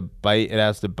have to bite. It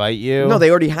has to bite you. No, they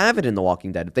already have it in The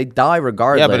Walking Dead. If they die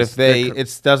regardless. Yeah, but if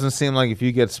it doesn't seem like if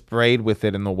you get sprayed with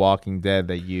it in The Walking Dead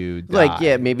that you die.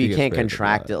 Like maybe you can't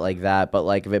contract it like that, but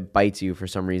like if it bites you for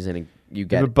some reason, you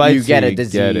get a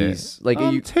disease. Like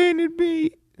I'm tainted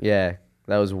meat. Yeah,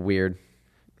 that was weird.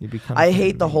 I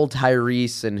hate the whole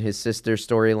Tyrese and his sister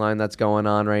storyline that's going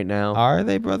on right now. Are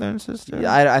they brother and sister?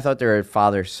 Yeah, I thought they were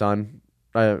father son.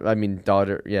 I mean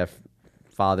daughter. Yeah,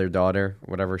 father daughter.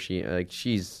 Whatever she's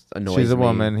annoys me. She's a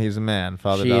woman. He's a man.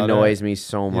 Father daughter. She annoys me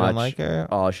so much. You don't like her?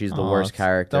 Oh, she's the worst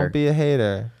character. Don't be a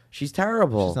hater. She's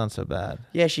terrible. She's not so bad.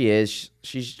 Yeah, she is.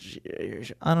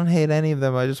 I don't hate any of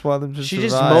them. I just want them to survive. She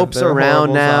just mopes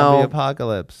around now. Zombie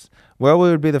apocalypse. Where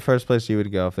would be the first place you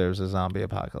would go if there was a zombie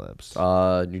apocalypse?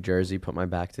 New Jersey. Put my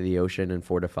back to the ocean and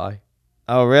fortify.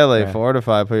 Oh, really? Yeah.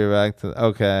 Fortify. Put your back to.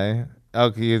 Okay.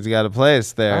 Okay, you got a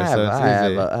place there,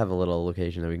 I have a little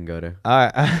location that we can go to. All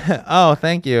right. Oh,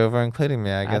 thank you for including me.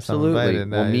 I guess Absolutely. I'm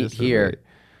invited. We'll meet here.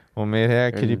 We'll meet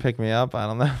here. Could you pick me up? I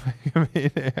don't know if we can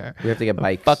meet here. We have to get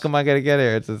bikes. Fuck am I gonna get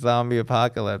here? It's a zombie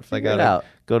apocalypse. I gotta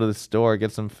go to the store,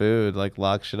 get some food, like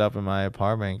lock shit up in my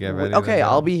apartment, get ready. Okay,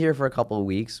 I'll be here for a couple of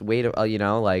weeks. Wait,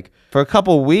 for a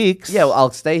couple of weeks. Yeah, well,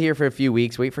 I'll stay here for a few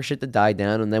weeks. Wait for shit to die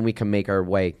down, and then we can make our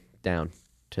way down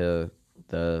to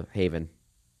the Haven.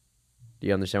 Do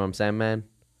you understand what I'm saying, man?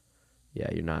 Yeah,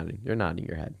 you're nodding. You're nodding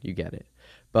your head. You get it.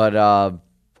 But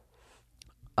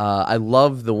I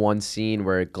love the one scene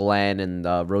where Glenn and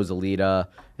Rosalita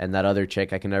and that other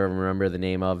chick I can never remember the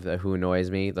name of who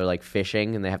annoys me. They're like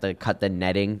fishing and they have to cut the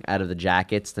netting out of the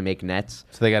jackets to make nets.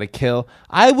 So they got to kill.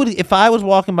 I would, if I was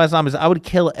walking by zombies, I would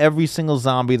kill every single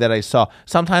zombie that I saw.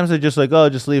 Sometimes they're just like, oh,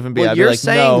 just leave them be. Well, I'd you're be like,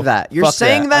 saying no, that. You're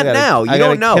saying that now. You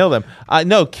don't know. Kill them.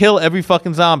 No, kill every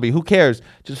fucking zombie. Who cares?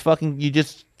 You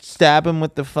just stab him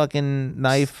with the fucking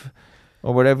knife.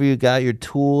 Or whatever you got, your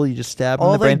tool, you just stab them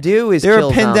in the brain. All they do is they're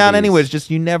kill pinned zombies. Down anyways. Just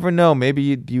you never know. Maybe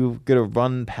you gotta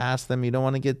run past them. You don't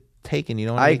want to get taken. You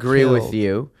don't. I agree with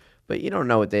you, but you don't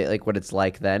know what it's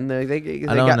like. Then they're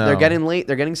getting late.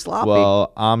 They're getting sloppy.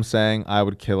 Well, I'm saying I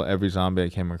would kill every zombie I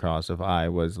came across if I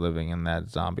was living in that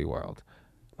zombie world.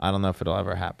 I don't know if it'll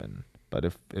ever happen, but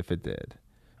if it did.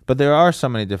 But there are so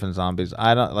many different zombies.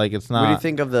 I don't like. It's not. What do you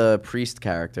think of the priest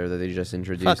character that they just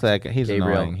introduced? Fuck that guy. He's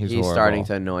Gabriel. Annoying. He's starting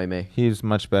to annoy me. He's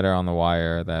much better on The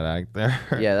Wire. That actor.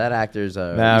 Yeah, that actor's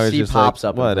now he pops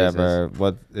up. Whatever.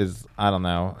 What is? I don't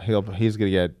know. He's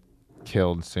gonna get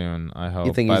killed soon. I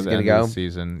hope. think by he's the gonna end go? of the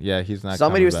season? Yeah, he's not.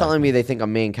 Somebody coming was back. telling me they think a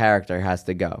main character has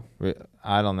to go.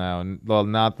 I don't know. Well,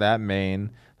 not that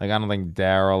main. Like I don't think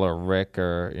Daryl or Rick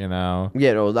or Yeah, no,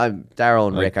 Daryl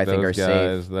and like Rick I think are those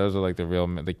guys. safe. Those are like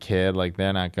the kid. Like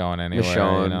they're not going anywhere.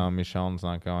 Michonne. Michonne's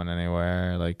not going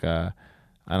anywhere. Like I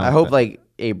hope like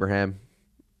Abraham.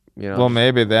 Well,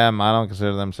 maybe them. I don't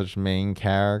consider them such main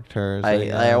characters. I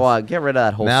guess. want get rid of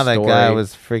that whole now story. that guy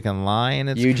was freaking lying.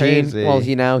 It's Eugene. crazy. Well,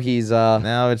 he's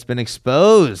now it's been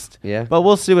exposed. Yeah. But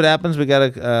we'll see what happens. We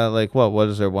gotta like what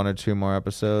is there? 1 or 2 more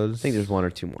episodes? I think there's 1 or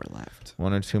 2 more left.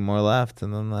 1 or 2 more left,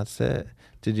 and then that's it.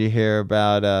 Did you hear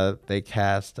about they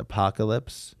cast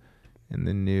Apocalypse in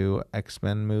the new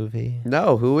X-Men movie?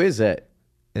 No, who is it?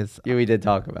 It's Yeah, we did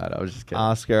talk about it. I was just kidding.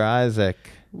 Oscar Isaac.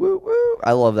 Woo woo!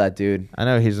 I love that dude. I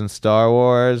know he's in Star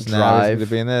Wars. Now he's Drive. going to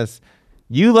be in this.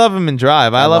 You love him in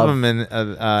Drive. I love him in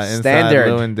Inside Standard.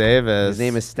 Llewyn Davis. His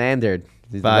name is Standard.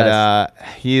 He's the But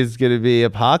best. he's going to be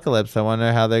Apocalypse. I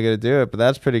wonder how they're going to do it. But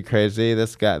that's pretty crazy.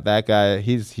 That guy,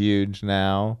 he's huge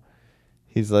now.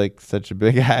 He's like such a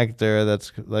big actor.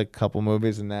 That's like a couple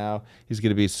movies, and now he's going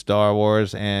to be Star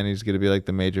Wars, and he's going to be like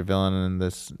the major villain in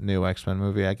this new X-Men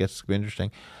movie. I guess it's going to be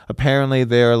interesting. Apparently,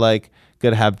 they're like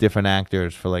going to have different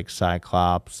actors for like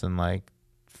Cyclops and like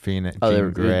Phoenix,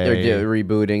 Jean Grey. They're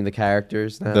rebooting the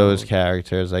characters now. Those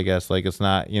characters, I guess. Like it's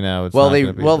not, it's Well, not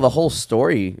gonna be the whole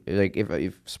story, like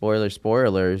if spoilers,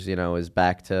 is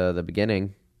back to the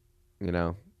beginning,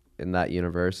 in that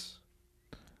universe,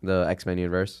 the X-Men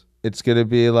universe. It's gonna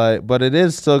be like, but it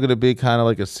is still gonna be kind of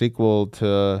like a sequel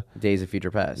to Days of Future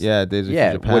Past. Yeah, Days of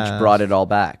Future Past, which brought it all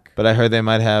back. But I heard they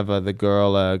might have the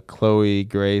girl Chloe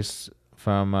Grace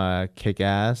from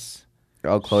Kick-Ass.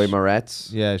 Oh, Chloe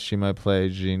Moretz. Yeah, she might play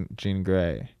Jean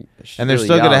Grey. She's And they're really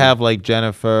still gonna young. have like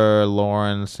Jennifer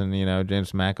Lawrence and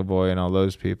James McAvoy and all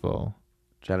those people.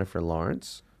 Jennifer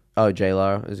Lawrence. Oh,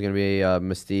 J-Lo is gonna be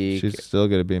Mystique. She's still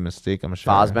gonna be Mystique, I'm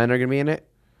sure. Fassbender gonna be in it.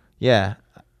 Yeah,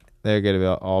 they're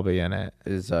gonna all be in it.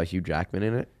 Is Hugh Jackman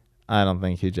in it? I don't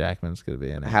think Hugh Jackman's gonna be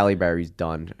in it. Halle Berry's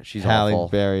done. She's Halle awful.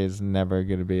 Berry is never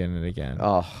gonna be in it again.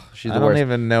 Oh, she's the I don't worst.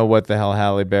 even know what the hell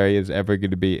Halle Berry is ever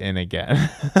gonna be in again.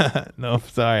 No,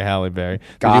 sorry, Halle Berry.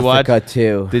 Gothica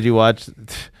 2. Did you watch?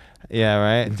 Yeah,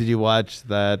 right. Did you watch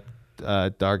that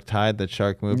Dark Tide, that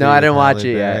shark movie? No, I didn't with watch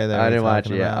Halle it Berry yet. that I we're didn't watch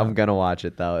talking it yet. about? I'm gonna watch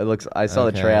it though. It looks. I saw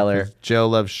the Okay, trailer. 'cause Joe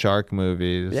loves shark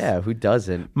movies. Yeah, who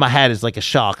doesn't? My hat is like a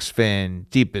shark's fin,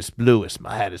 deepest, bluest.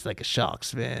 My hat is like a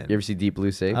shark's fin. You ever see Deep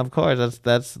Blue Sea? Of course,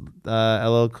 that's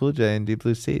LL Cool J in Deep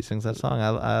Blue Sea sings that song.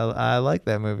 I like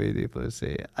that movie, Deep Blue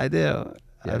Sea. I do.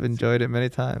 Yeah, I've enjoyed it many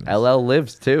times. LL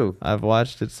lives too. I've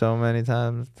watched it so many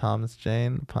times. Thomas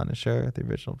Jane, Punisher, the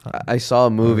original Punisher. I saw a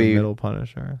movie Middle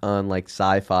Punisher. on like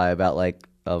sci-fi about like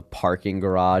a parking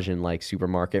garage and like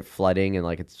supermarket flooding and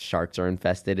like sharks are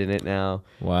infested in it now.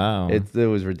 Wow. It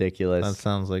was ridiculous. That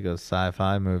sounds like a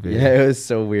sci-fi movie. Yeah, it was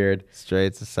so weird.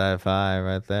 Straight to sci-fi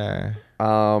right there.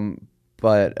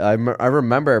 But I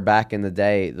remember back in the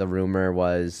day, the rumor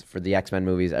was for the X-Men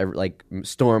movies, like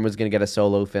Storm was going to get a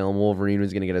solo film, Wolverine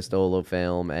was going to get a solo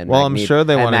film, and I'm sure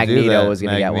they want to do that. Magneto was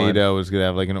going to get one. Magneto was going to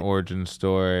have like an origin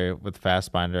story with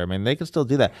Fassbinder. I mean, they could still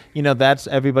do that. That's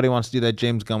everybody wants to do that.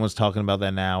 James Gunn was talking about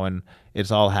that now, and it's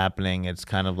all happening. It's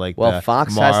kind of like the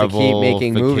Fox has to keep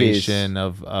making movies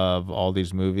of all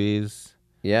these movies.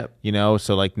 Yep.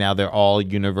 So like now they're all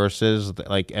universes.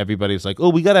 Like everybody's like, oh,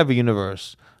 we got to have a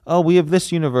universe. Oh, we have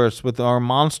this universe with our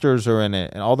monsters are in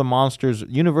it, and all the monsters,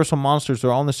 Universal monsters,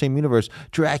 are all in the same universe.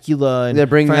 Dracula and They're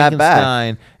bringing that back.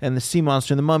 Frankenstein and the Sea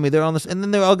Monster and the Mummy. They're on this, and then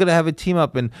they're all gonna have a team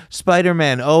up. And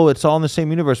Spider-Man. Oh, it's all in the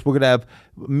same universe. We're gonna have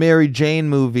Mary Jane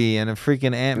movie and a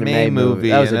freaking Aunt May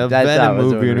movie and a Venom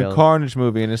movie and a Carnage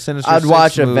movie and a Sinister I'd Six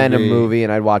watch a movie. Venom movie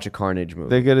and I'd watch a Carnage movie.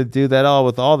 They're gonna do that all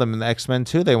with all of them. And the X-Men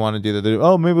too. They want to do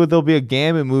that. Maybe there'll be a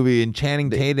Gambit movie and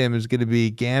Channing Tatum is gonna be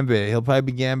Gambit. He'll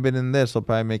probably be Gambit in this. He'll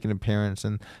probably make an appearance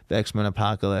in the X-Men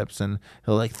Apocalypse, and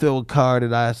he'll like throw a card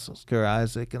at Oscar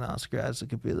Isaac, and Oscar Isaac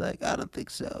could be like, I don't think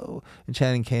so. And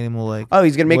Channing Tatum will like,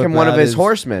 he's gonna make him whip one of out his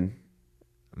horsemen.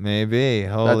 Maybe.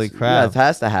 Holy Yeah, crap. that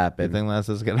has to You happen. think that's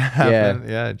what's gonna happen?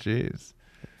 Yeah, jeez.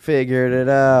 Figured it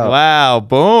out. Wow,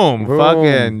 boom. Boom.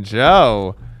 Fucking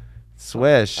Joe.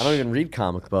 Swish. I don't even read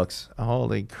comic books.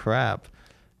 Holy crap.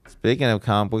 Speaking of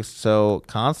comic books, so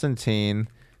Constantine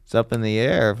is up in the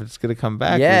air if it's going to come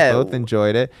back. Yeah. We both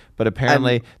enjoyed it, but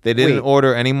apparently they didn't wait.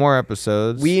 order any more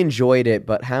episodes. We enjoyed it,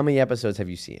 but how many episodes have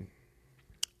you seen?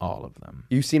 All of them.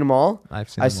 You've seen them all? I've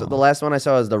seen I them saw all. the last one I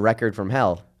saw was The Record from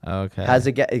Hell. Okay. Does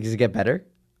it get better?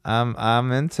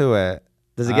 I'm into it.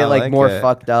 Does it get like more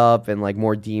fucked up and like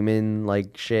more demon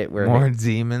like shit? Where more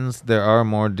demons? There are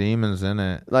more demons in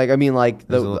it. Like I mean,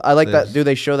 like I like that. Do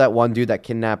they show that one dude that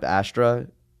kidnapped Astra,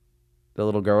 the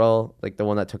little girl, like the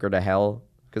one that took her to hell?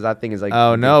 Because that thing is like.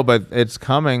 Oh no, but it's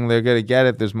coming. They're gonna get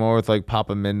it. There's more with like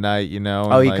Papa Midnight, you know.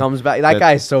 Oh, he comes back. That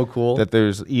guy is so cool. That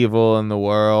there's evil in the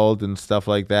world and stuff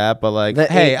like that. But like,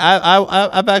 hey,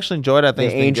 I've actually enjoyed it. I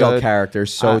think the angel character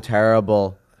is so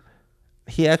terrible.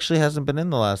 He actually hasn't been in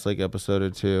the last like episode or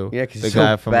two. Yeah, because the he's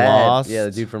guy so from bad. Lost. Yeah,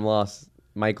 the dude from Lost,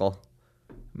 Michael.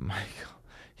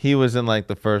 He was in like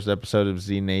the first episode of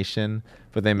Z Nation,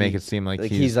 but they make it seem like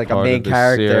he's like part a main of the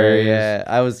character. series. Yeah,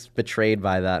 I was betrayed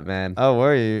by that, man. Oh,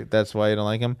 were you? That's why you don't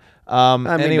like him. I mean,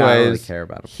 anyways, no, I don't really care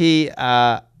about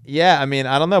him. Yeah, I mean,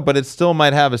 I don't know, but it still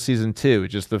might have a season 2.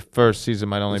 Just the first season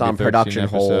might only be on 13 production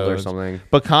episodes. hold or something.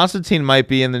 But Constantine might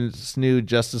be in this new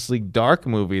Justice League Dark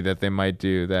movie that they might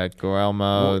do. That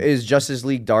Guillermo is Justice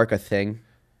League Dark a thing,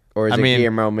 or is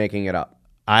Guillermo making it up?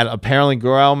 Apparently,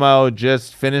 Guillermo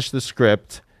just finished the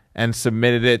script and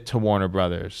submitted it to Warner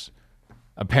Brothers.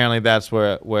 Apparently, that's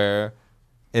where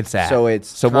it's at. So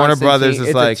Warner Brothers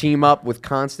is like a team up with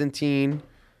Constantine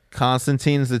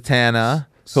Zatanna.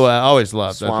 Who I always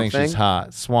loved. I think she's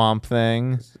hot. Swamp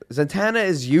Thing. Zatanna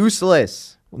is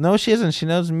useless. No, she isn't. She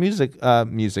knows music.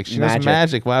 She knows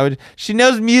magic. Why would she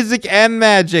knows music and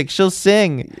magic? She'll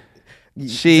sing.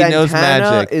 She knows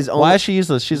magic. Why is she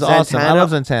useless? She's awesome. I love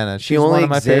Zatanna. She's one of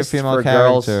my favorite female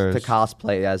characters. Girls to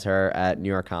cosplay as her at New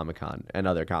York Comic Con and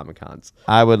other Comic Cons.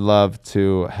 I would love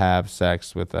to have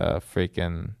sex with a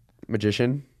freaking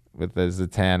magician. With the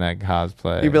Zatanna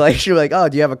cosplay. She'd be like, oh,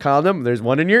 do you have a condom? There's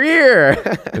one in your ear.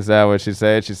 Is that what she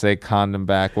said? She'd say condom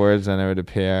backwards and it would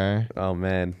appear. Oh,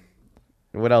 man.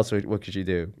 What else? What could she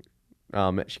do?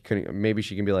 She couldn't. Maybe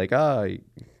she can be like, oh, you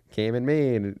came in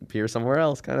me and appear somewhere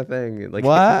else kind of thing. Like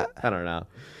what? I don't know.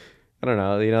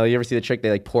 You know, you ever see the trick? They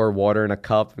like pour water in a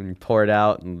cup and you pour it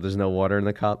out and there's no water in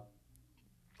the cup.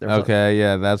 Okay,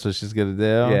 yeah, that's what she's going to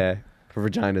do? Yeah. Her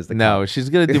vagina's the No, she's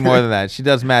going to do more than that. She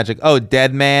does magic. Oh,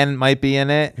 Dead Man might be in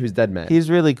it. Who's Dead Man? He's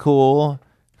really cool.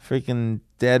 Freaking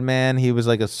Dead Man. He was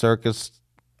like a circus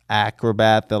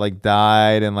acrobat that like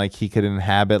died and like he could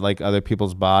inhabit like other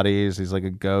people's bodies. He's like a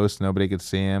ghost. Nobody could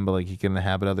see him, but like he can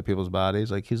inhabit other people's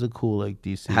bodies. Like he's a cool like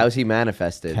DC. How's he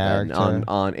manifested character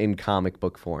on in comic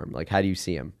book form? Like how do you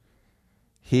see him?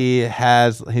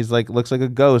 He's like looks like a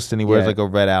ghost and he wears like a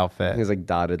red outfit. He has like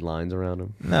dotted lines around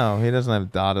him. No, he doesn't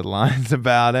have dotted lines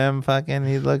about him. Fucking,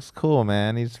 he looks cool,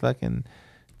 man. He's fucking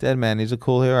Dead Man. He's a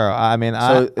cool hero. I mean,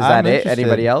 is that it?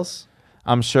 Anybody else?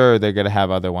 I'm sure they're gonna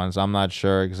have other ones. I'm not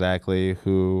sure exactly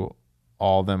who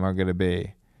all of them are gonna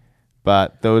be,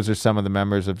 but those are some of the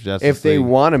members of Justice League. If they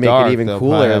want to make Dark, it even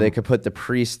cooler, they could put the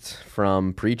priest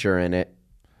from Preacher in it.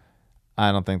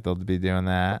 I don't think they'll be doing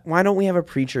that. Why don't we have a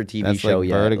Preacher TV show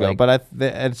yet? Vertigo, but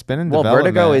it's been in development.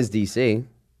 Vertigo is DC.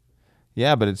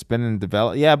 Yeah, but it's been in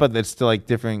development. Yeah, but it's still like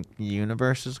different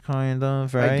universes, kind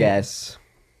of, right? I guess.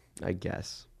 Do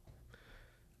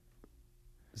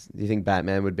you think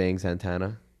Batman would bang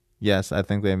Zatanna? Yes, I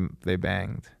think they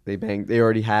banged. They banged. They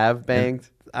already have banged.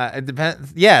 It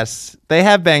depends. Yes, they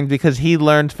have banged because he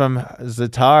learned from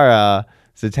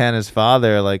Zatanna's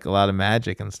father, like a lot of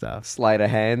magic and stuff. Sleight of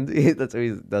hand. That's how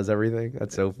he does everything.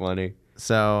 That's so funny.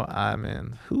 So, I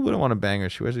mean, who wouldn't want to bang her?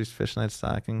 She wears these fishnet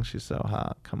stockings. She's so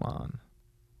hot. Come on.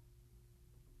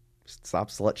 Stop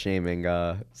slut shaming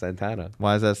Zatanna.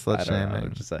 Why is that slut shaming?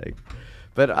 I'm just saying.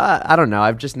 But I don't know.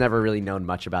 I've just never really known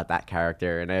much about that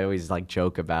character, and I always like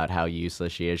joke about how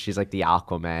useless she is. She's like the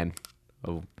Aquaman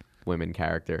of women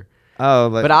character. Oh,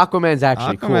 like, but Aquaman's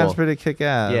actually cool. Aquaman's pretty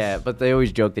kick-ass. Yeah, but they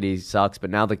always joke that he sucks. But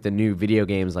now, like the new video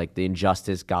games, like the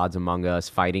Injustice, Gods Among Us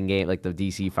fighting game, like the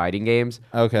DC fighting games.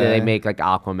 Okay, they make like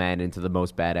Aquaman into the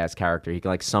most badass character. He can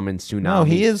like summon tsunami. No,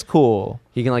 he is cool.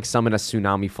 He can like summon a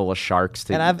tsunami full of sharks.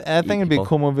 And I think it'd be a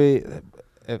cool movie.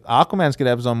 If Aquaman's gonna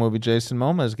have his own movie, Jason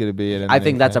Momoa's gonna be it. I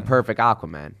think that's a perfect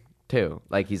Aquaman too.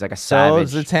 Like he's like a savage.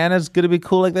 So Zatanna's gonna be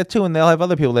cool like that too, and they'll have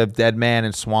other people. They have Dead Man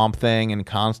and Swamp Thing and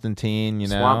Constantine. You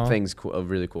know, Swamp Thing's cool, a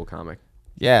really cool comic.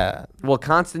 Yeah. Well,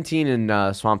 Constantine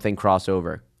and Swamp Thing cross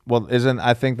over. Well,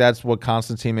 I think that's what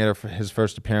Constantine made his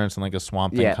first appearance in like a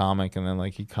Swamp Thing comic, and then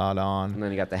like he caught on. And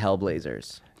then you got the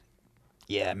Hellblazers.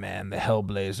 Yeah, man, the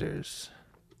Hellblazers.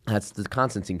 That's the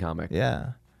Constantine comic.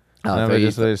 Yeah. Oh, I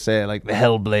just literally say it like the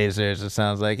Hellblazers. It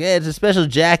sounds like, yeah, it's a special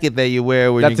jacket that you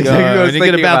wear when That's exactly what I was when you're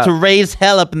thinking about to about. raise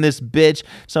hell up in this bitch.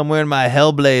 So I'm wearing my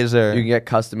Hellblazer. You can get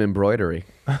custom embroidery.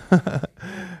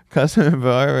 Custom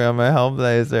embroidery on my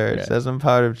Hellblazer. It Yeah. says I'm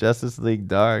part of Justice League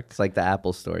Dark. It's like the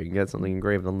Apple Store. You can get something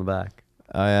engraved on the back.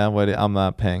 Oh yeah, I'm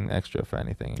not paying extra for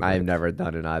anything. I've never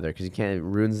done it either because you can't. It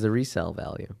ruins the resale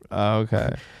value. Oh,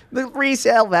 okay. The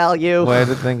resale value. Way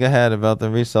to think ahead about the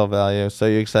resale value. So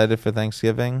you excited for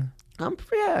Thanksgiving?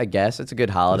 Yeah, I guess it's a good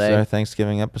This is holiday. our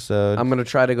Thanksgiving episode. I'm gonna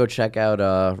try to go check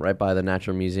out right by the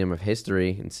Natural Museum of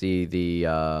History and see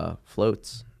the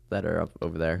floats that are up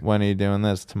over there. When are you doing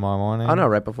this? Tomorrow morning? Oh no,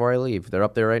 right before I leave. They're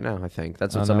up there right now. I think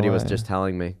that's what Oh, no somebody was way. just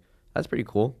telling me. That's pretty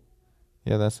cool.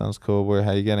 Yeah, that sounds cool.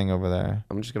 How you getting over there?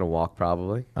 I'm just gonna walk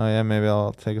probably. Oh yeah, maybe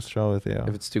I'll take a stroll with you.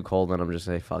 If it's too cold, then I'm just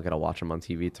say fuck it. I'll watch them on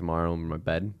TV tomorrow in my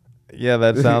bed. Yeah,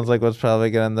 that sounds like what's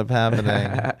probably gonna end up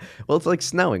happening. Well, it's like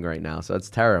snowing right now, so it's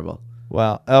terrible.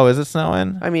 Well, oh, is it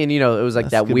snowing? I mean, it was like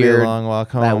This that could be a weird, long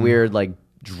walk home. that weird like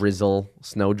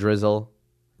snow drizzle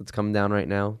that's coming down right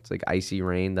now. It's like icy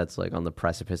rain that's like on the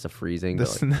precipice of freezing.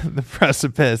 The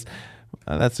precipice.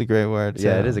 That's a great word.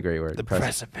 Yeah, too. it is a great word. The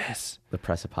precipice. The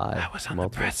precipice. I was on the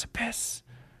precipice,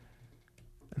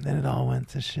 and then it all went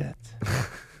to shit.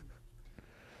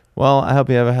 Well, I hope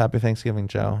you have a happy Thanksgiving,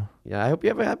 Joe. Yeah, I hope you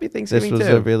have a happy This Thanksgiving was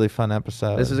too. a really fun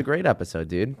episode. This was a great episode,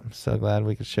 dude. I'm so glad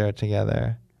we could share it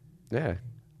together. Yeah.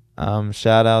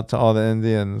 Shout out to all the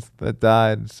Indians that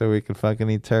died so we could fucking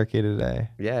eat turkey today.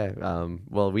 Yeah.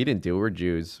 Well, we didn't do it. We're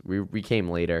Jews. We came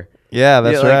later. Yeah,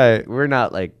 that's right. We're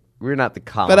not the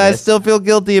colonists. But I still feel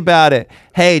guilty about it.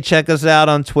 Hey, check us out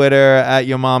on Twitter at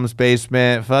Your Mom's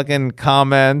Basement. Fucking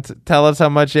comment. Tell us how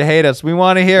much you hate us. We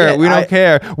want to hear it. We don't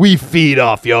care. We feed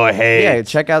off your hate. Yeah,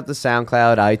 check out the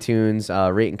SoundCloud, iTunes,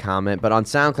 rate and comment. But on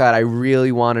SoundCloud, I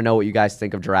really want to know what you guys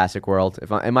think of Jurassic World.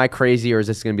 Am I crazy or is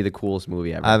this going to be the coolest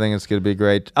movie ever? I think it's going to be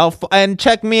great. And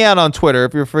check me out on Twitter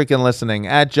if you're freaking listening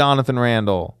at Jonathan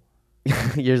Randall.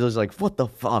 You're just like, what the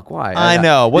fuck? Why? I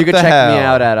know. What you can the check me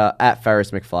hell? out at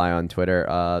Ferris McFly on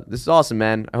Twitter. This is awesome,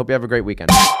 man. I hope you have a great weekend.